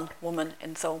have one woman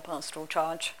in sole pastoral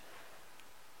charge.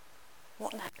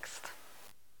 What next?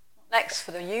 What next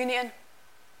for the union?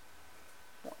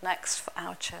 What next for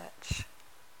our church?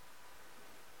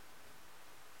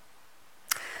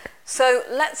 So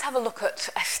let's have a look at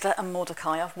Esther and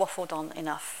Mordecai. I've waffled on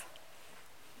enough.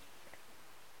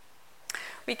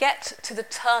 We get to the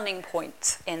turning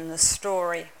point in the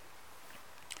story,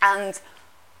 and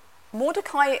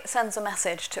Mordecai sends a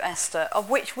message to Esther, of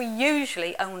which we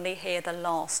usually only hear the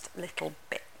last little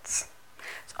bits.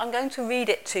 So I'm going to read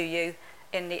it to you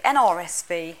in the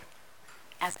NRSV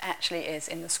as it actually is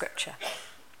in the scripture.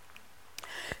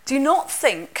 "Do not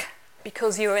think,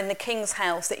 because you are in the king's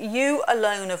house, that you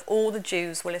alone of all the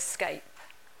Jews will escape.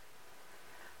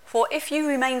 For if you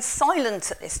remain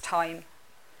silent at this time,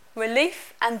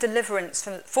 relief and deliverance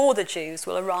for the Jews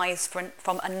will arise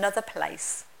from another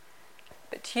place,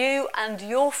 but you and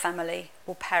your family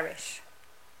will perish.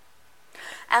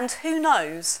 And who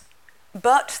knows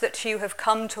but that you have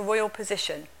come to royal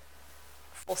position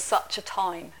for such a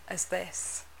time as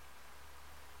this.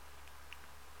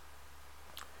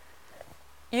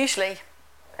 Usually,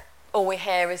 all we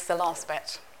hear is the last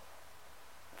bit,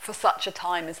 for such a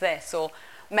time as this, or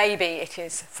maybe it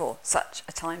is for such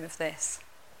a time as this.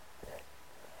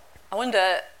 I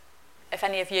wonder if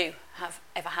any of you have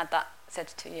ever had that said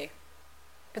to you,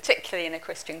 particularly in a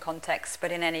Christian context,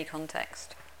 but in any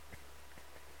context.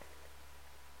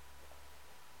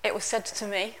 It was said to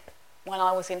me when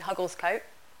I was in Hugglescote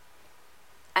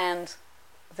and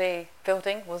the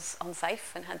building was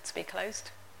unsafe and had to be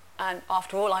closed. And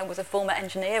after all, I was a former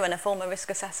engineer and a former risk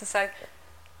assessor, so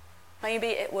maybe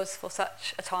it was for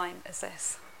such a time as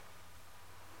this.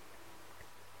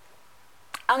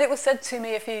 And it was said to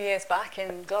me a few years back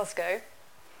in Glasgow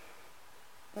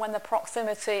when the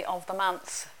proximity of the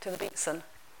manse to the Beatson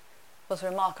was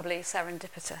remarkably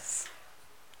serendipitous.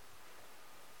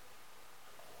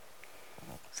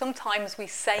 Sometimes we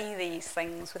say these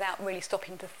things without really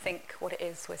stopping to think what it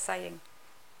is we're saying.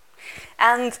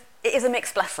 And it is a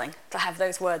mixed blessing to have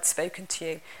those words spoken to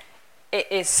you. It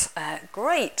is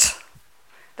great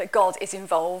that God is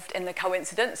involved in the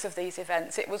coincidence of these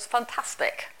events. It was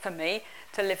fantastic for me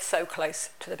to live so close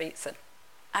to the Beatson.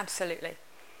 Absolutely.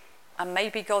 And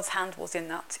maybe God's hand was in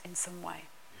that in some way.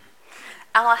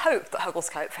 And I hope that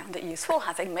Hugglescote found it useful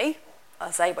having me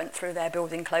as they went through their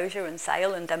building closure and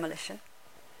sale and demolition.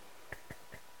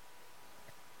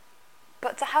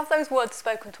 But to have those words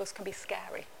spoken to us can be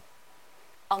scary,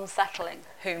 unsettling.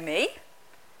 Who, me?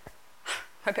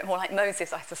 A bit more like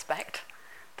Moses, I suspect,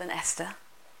 than Esther.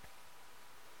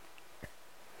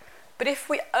 But if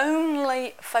we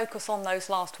only focus on those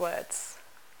last words,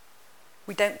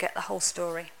 we don't get the whole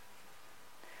story.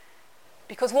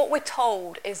 Because what we're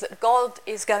told is that God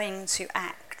is going to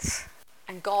act,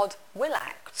 and God will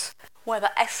act, whether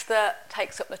Esther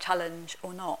takes up the challenge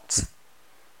or not.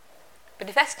 But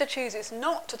if Esther chooses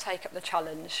not to take up the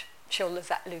challenge, she'll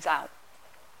lose out.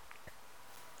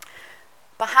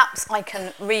 Perhaps I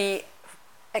can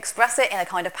re-express it in a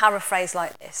kind of paraphrase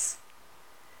like this.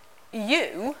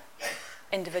 You,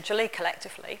 individually,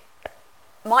 collectively,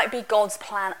 might be God's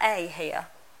plan A here.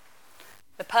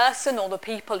 The person or the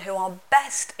people who are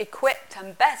best equipped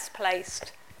and best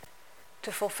placed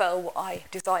to fulfill what I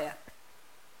desire,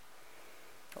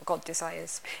 what God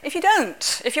desires. If you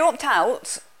don't, if you opt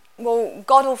out, well,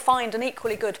 God will find an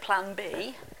equally good plan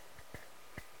B,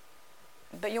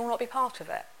 but you'll not be part of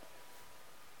it.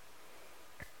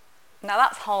 Now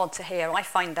that's hard to hear. I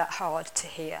find that hard to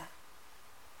hear.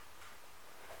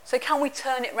 So can we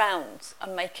turn it round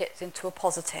and make it into a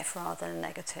positive rather than a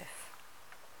negative?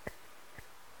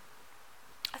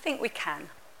 I think we can.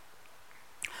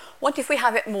 What if we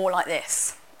have it more like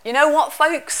this? You know what,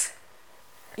 folks?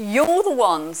 You're the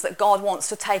ones that God wants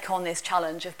to take on this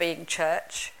challenge of being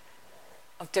church,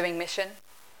 of doing mission,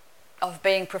 of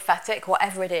being prophetic,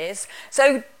 whatever it is.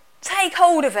 So take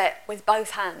hold of it with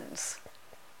both hands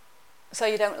so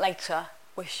you don't later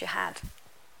wish you had.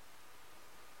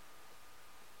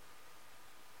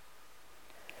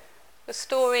 The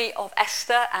story of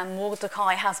Esther and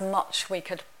Mordecai has much we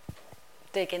could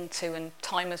dig into, and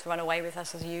time has run away with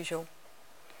us as usual.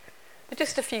 But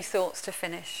just a few thoughts to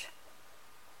finish.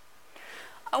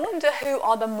 I wonder who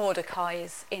are the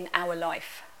Mordecais in our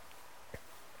life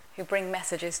who bring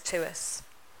messages to us?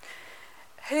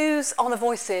 Whose are the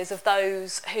voices of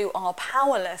those who are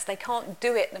powerless? They can't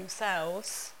do it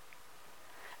themselves,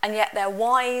 and yet they're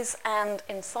wise and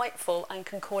insightful and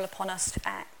can call upon us to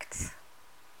act.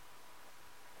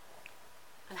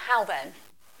 And how then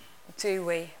do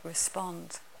we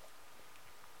respond?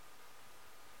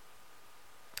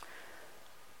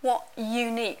 What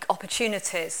unique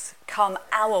opportunities come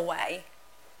our way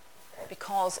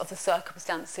because of the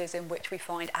circumstances in which we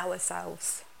find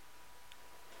ourselves?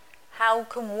 How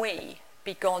can we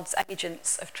be God's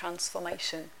agents of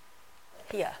transformation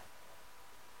here,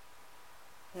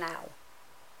 now?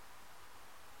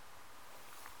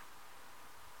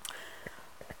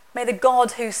 May the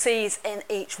God who sees in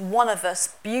each one of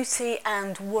us beauty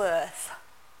and worth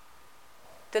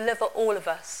deliver all of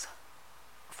us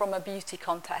from a beauty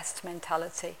contest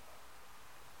mentality.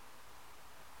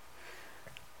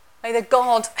 May the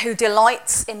God who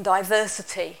delights in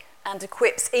diversity and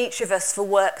equips each of us for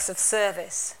works of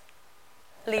service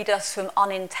lead us from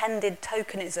unintended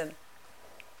tokenism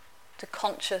to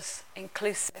conscious,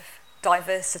 inclusive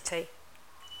diversity.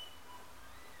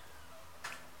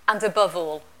 And above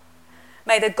all,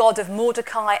 may the God of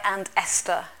Mordecai and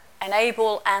Esther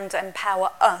enable and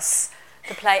empower us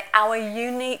to play our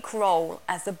unique role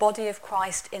as the body of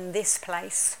Christ in this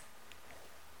place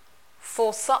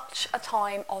for such a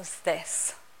time as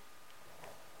this.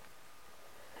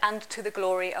 and to the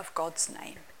glory of God's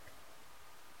name.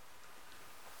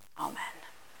 Amen.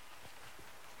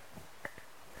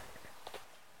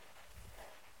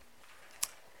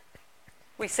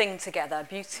 We sing together,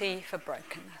 Beauty for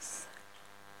Brokenness.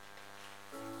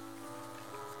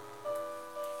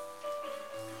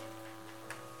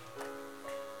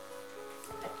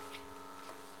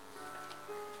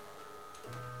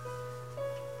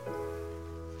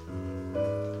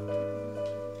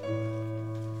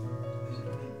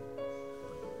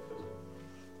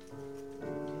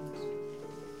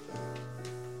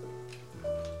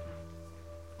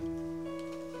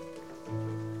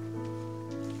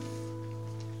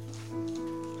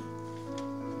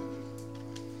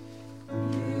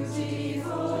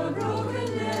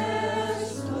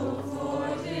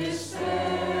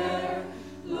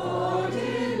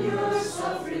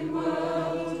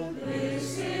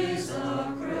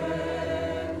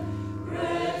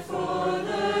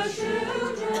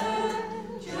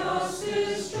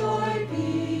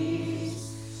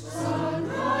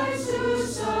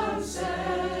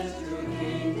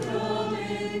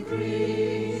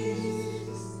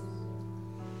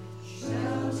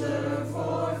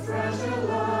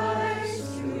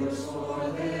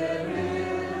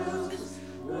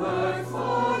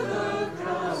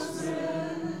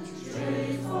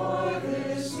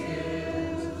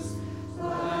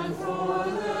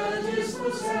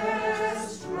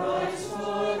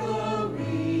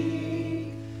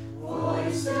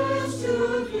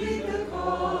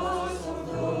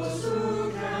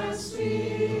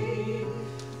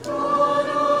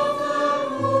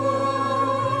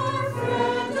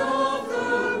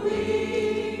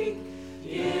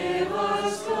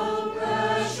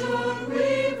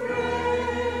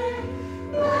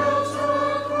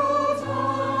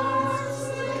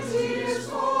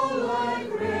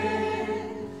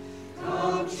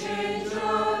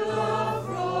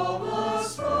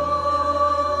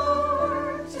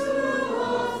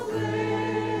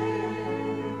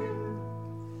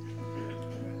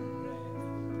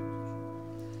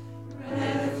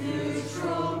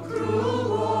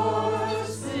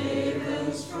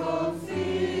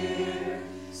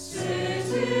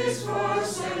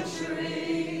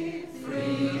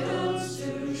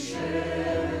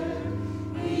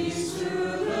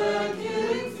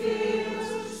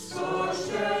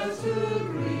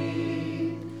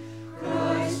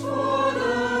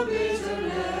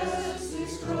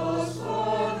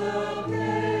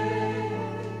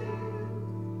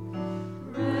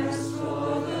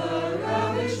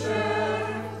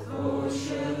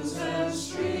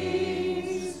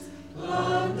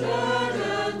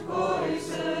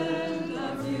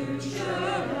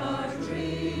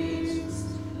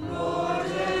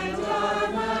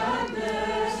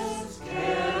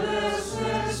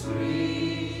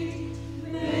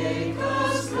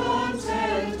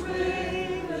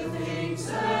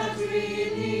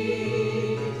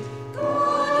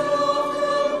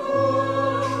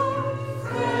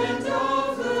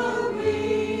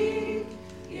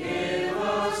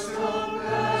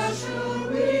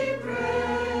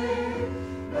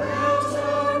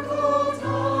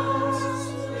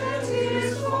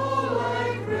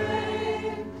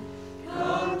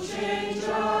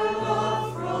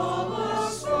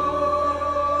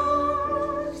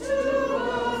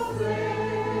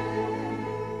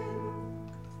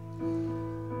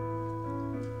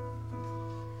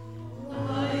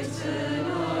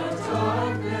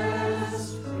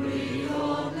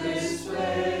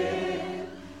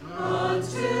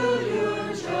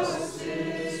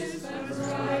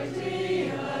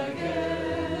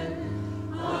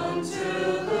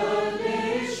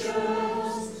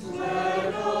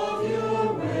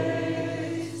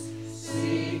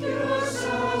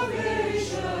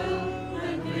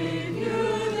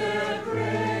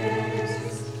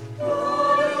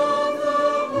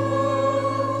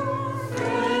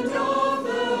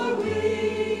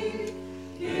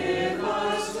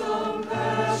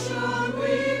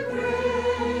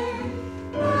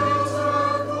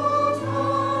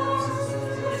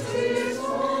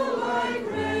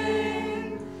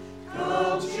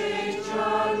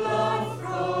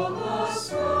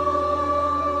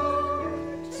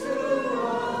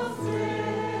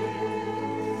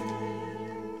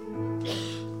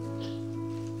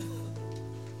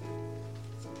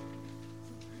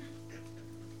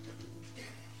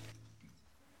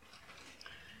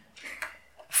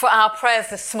 For our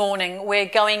prayers this morning, we're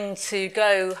going to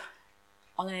go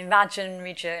on an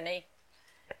imaginary journey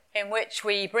in which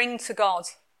we bring to God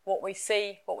what we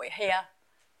see, what we hear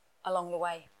along the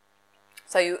way.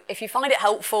 So if you find it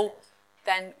helpful,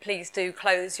 then please do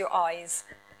close your eyes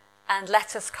and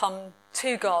let us come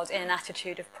to God in an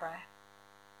attitude of prayer.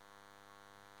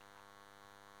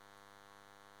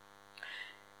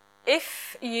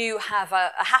 If you have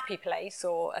a happy place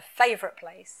or a favourite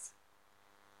place,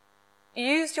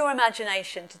 use your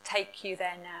imagination to take you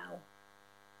there now.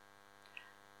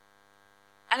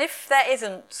 And if there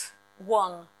isn't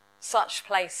one such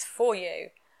place for you,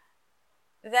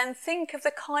 then think of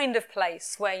the kind of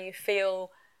place where you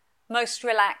feel most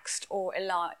relaxed or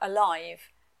alive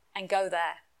and go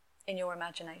there in your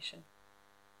imagination.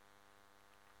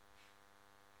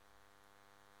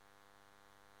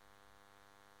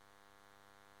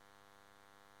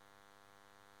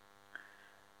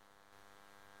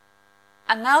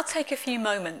 And now take a few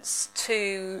moments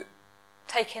to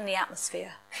take in the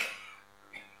atmosphere.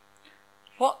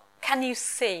 What can you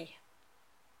see?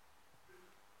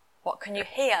 What can you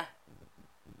hear?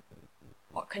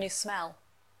 What can you smell?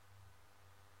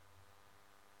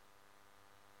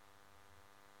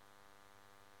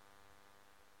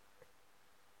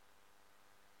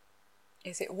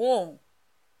 Is it warm?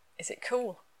 Is it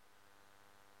cool?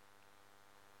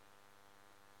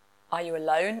 Are you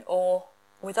alone or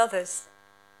with others?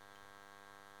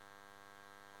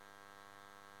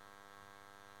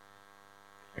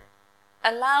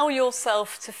 Allow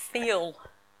yourself to feel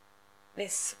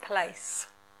this place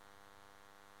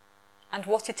and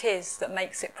what it is that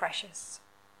makes it precious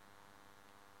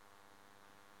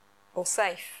or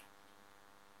safe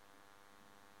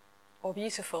or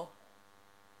beautiful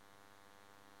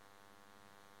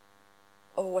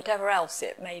or whatever else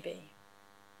it may be.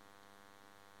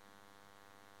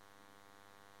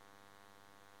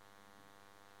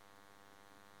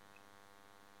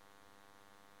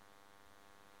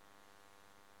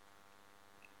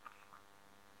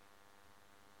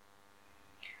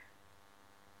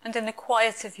 And in the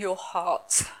quiet of your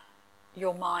heart,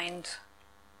 your mind,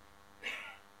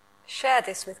 share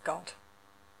this with God.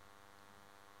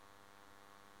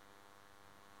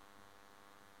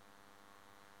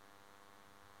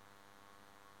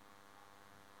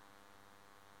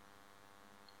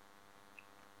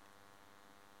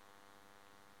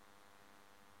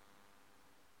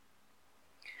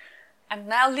 And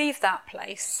now leave that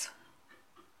place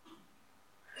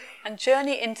and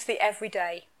journey into the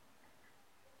everyday,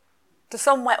 to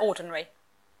somewhere ordinary,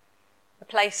 a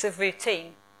place of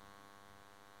routine.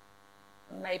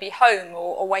 Maybe home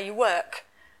or where you work,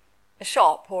 a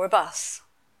shop or a bus.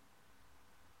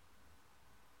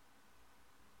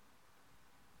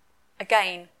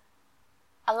 Again,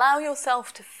 allow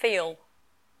yourself to feel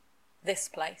this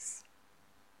place.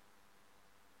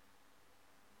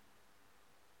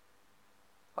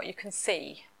 What you can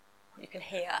see, what you can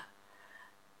hear,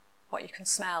 what you can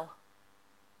smell.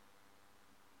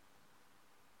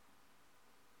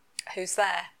 Who's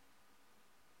there,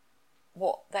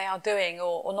 what they are doing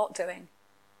or not doing,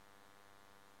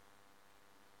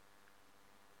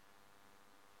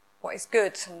 what is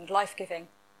good and life-giving,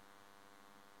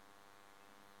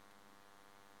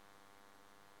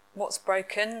 what's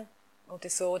broken or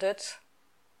disordered,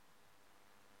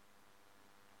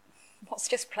 what's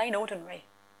just plain ordinary.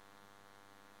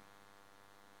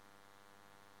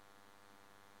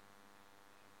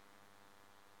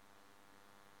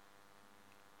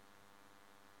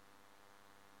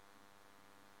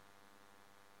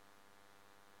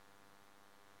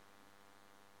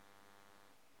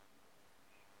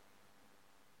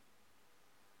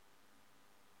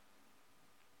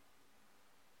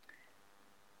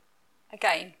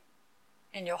 Again,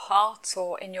 in your heart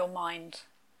or in your mind,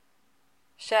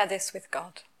 share this with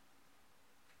God.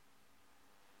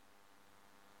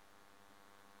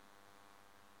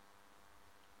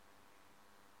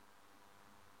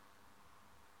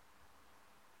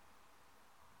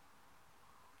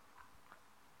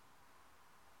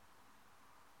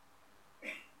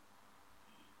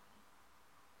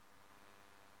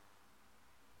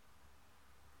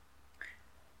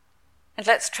 And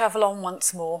let's travel on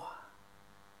once more.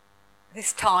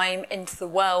 This time into the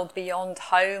world beyond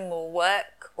home or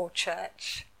work or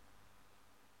church,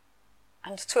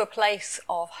 and to a place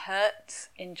of hurt,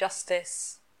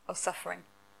 injustice or suffering.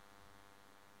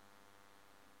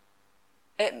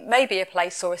 It may be a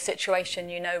place or a situation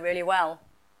you know really well,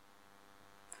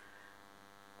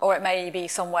 or it may be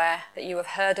somewhere that you have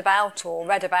heard about or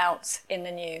read about in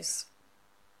the news,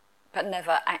 but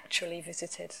never actually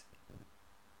visited.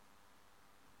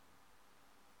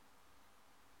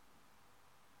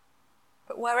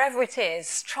 But wherever it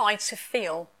is, try to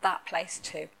feel that place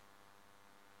too.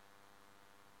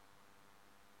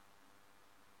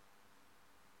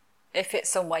 If it's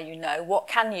somewhere you know, what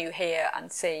can you hear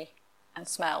and see and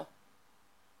smell?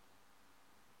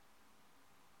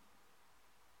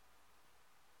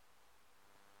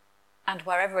 and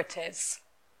wherever it is,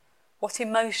 what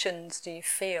emotions do you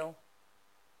feel?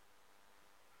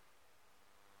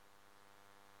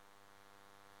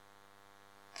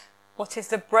 What is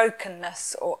the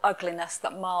brokenness or ugliness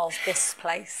that mars this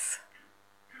place?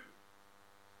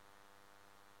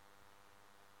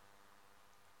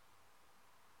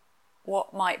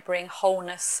 What might bring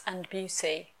wholeness and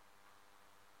beauty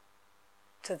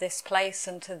to this place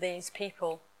and to these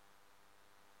people?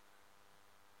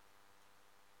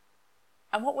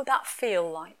 And what would that feel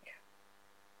like?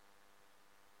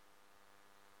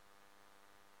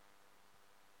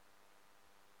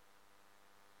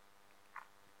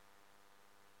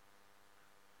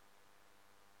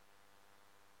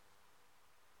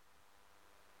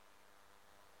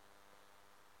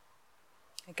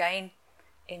 Again,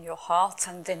 in your heart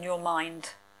and in your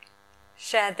mind,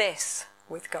 share this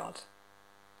with God.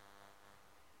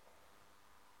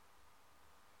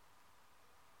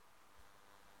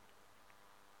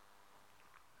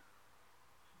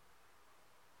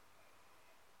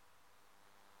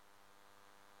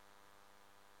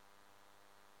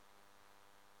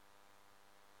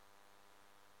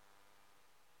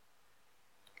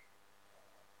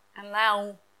 And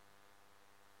now,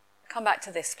 come back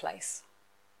to this place,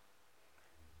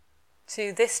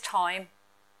 to this time,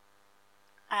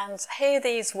 and hear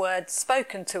these words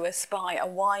spoken to us by a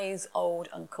wise old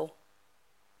uncle.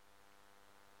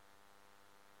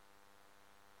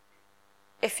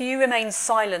 If you remain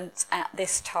silent at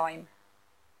this time,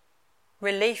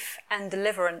 relief and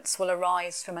deliverance will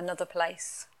arise from another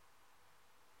place.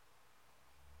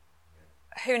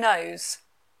 Who knows,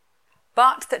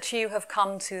 but that you have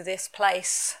come to this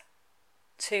place,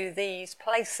 to these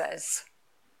places,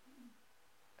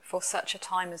 for such a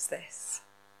time as this.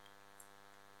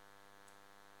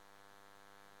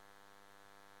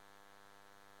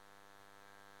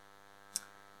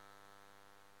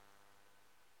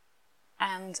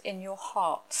 And in your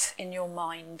heart, in your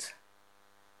mind,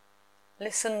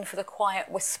 listen for the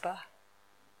quiet whisper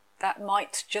that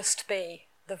might just be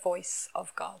the voice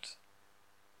of God.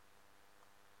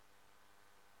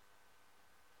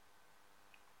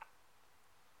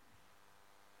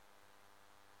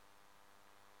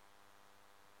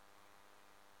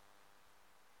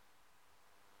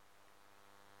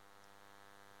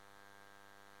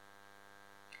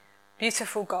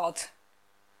 Beautiful God,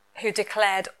 who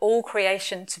declared all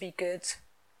creation to be good,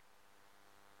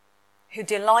 who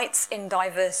delights in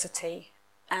diversity,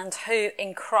 and who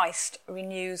in Christ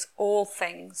renews all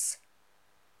things,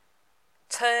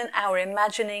 turn our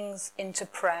imaginings into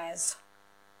prayers,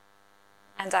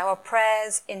 and our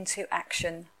prayers into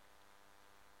action,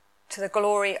 to the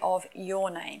glory of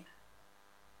your name.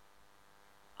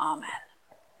 Amen.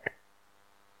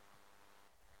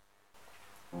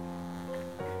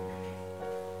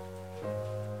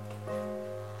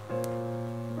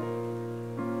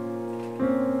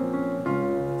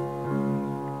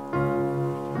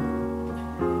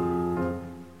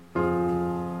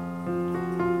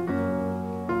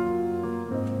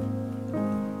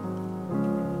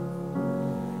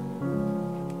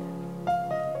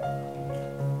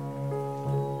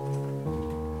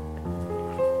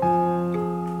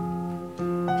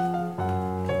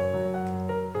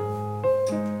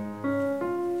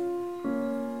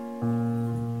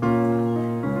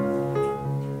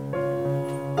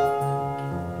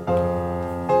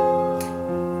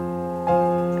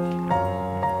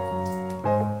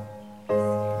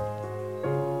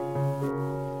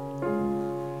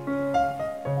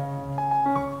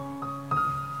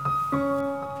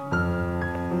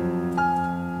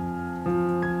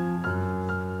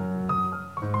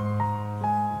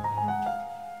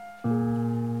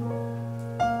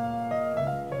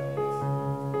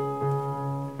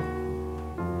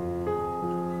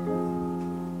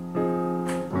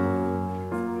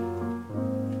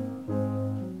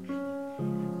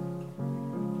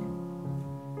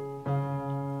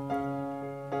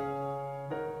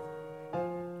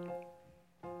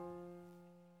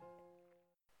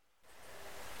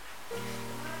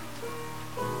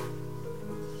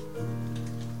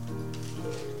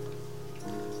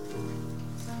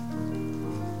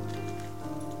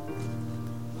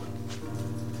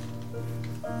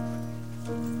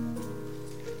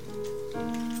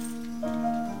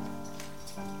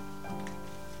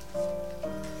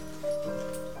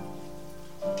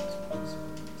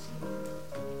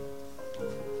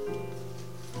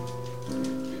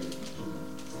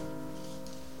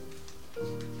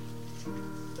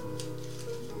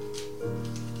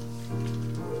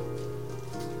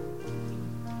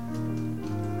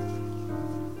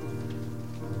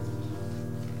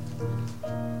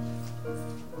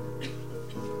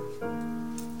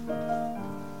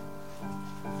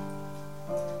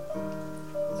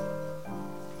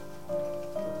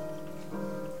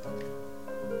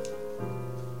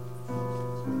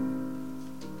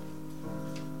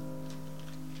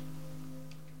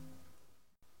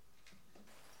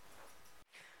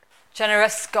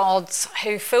 Generous God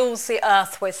who fills the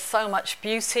earth with so much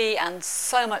beauty and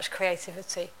so much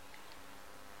creativity,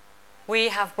 we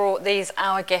have brought these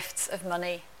our gifts of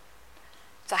money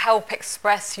to help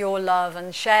express your love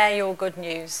and share your good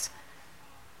news.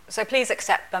 So please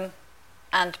accept them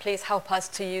and please help us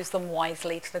to use them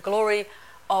wisely to the glory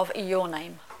of your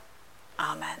name.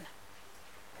 Amen.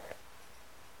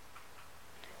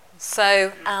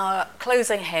 So our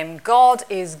closing hymn, God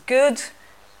is good,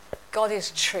 God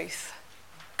is truth,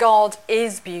 God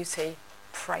is beauty,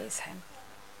 praise him.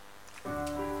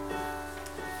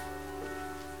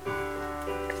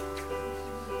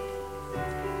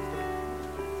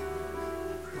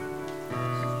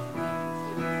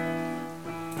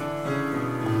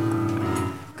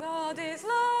 God is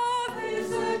love, is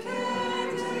the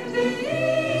care to be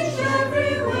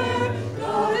everywhere.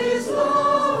 God is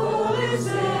love, all is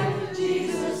there.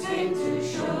 Jesus came to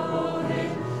show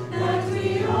him that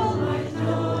we all might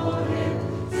know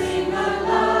him. Sing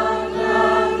aloud,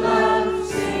 loud, loud,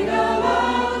 sing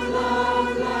aloud,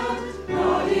 loud, loud.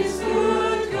 God is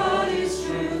good, God is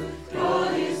true,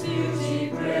 God is beauty,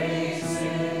 praise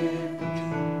him.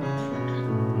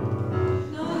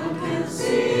 None can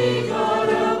see God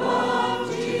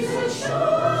above, Jesus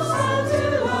shows how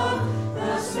to love.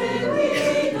 Thus may we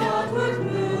Godward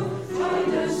move,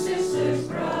 find us sisters,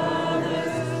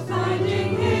 brothers,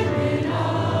 finding him in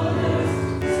others.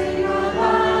 Sing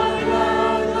aloud,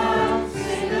 loud, loud,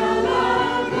 sing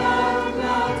aloud, loud,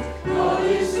 loud. God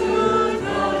is good,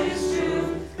 God is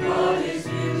true, God is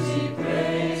beauty,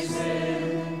 praise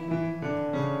him.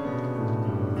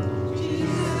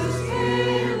 Jesus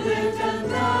came, lived and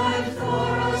died for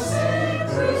our sin,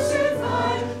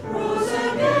 crucified, rose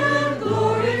again,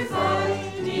 glorified.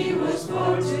 He was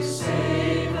born to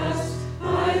save us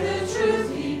by the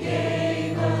truth he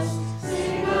gave us.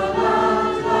 Sing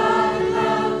aloud, loud,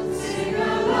 loud, sing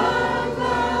aloud,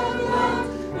 loud, loud.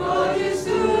 God is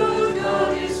good,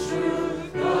 God is true,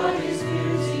 God is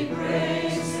beauty,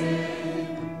 praise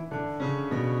him.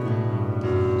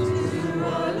 To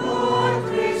our Lord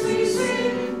praise we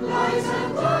sing, light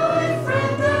and life,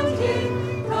 friend and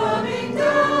king, coming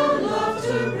down love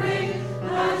to bring,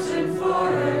 lantern for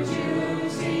her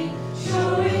duty,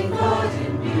 showing God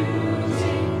in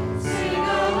beauty. Sing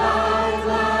aloud,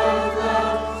 loud,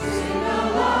 loud, sing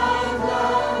aloud,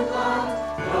 loud, loud.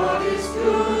 God is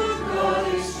good, God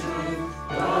is true,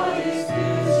 God is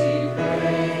beauty,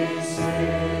 praise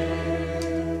him.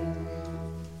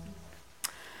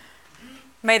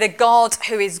 May the God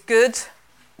who is good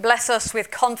bless us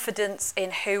with confidence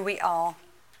in who we are.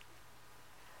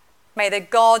 May the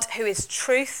God who is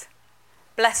truth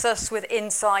bless us with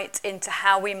insight into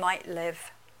how we might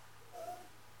live.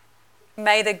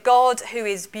 May the God who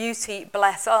is beauty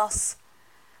bless us,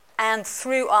 and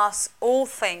through us all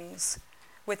things,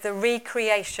 with the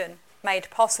recreation made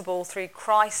possible through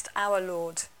Christ our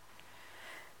Lord.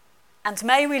 And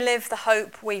may we live the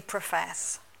hope we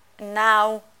profess,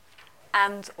 now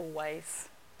and always.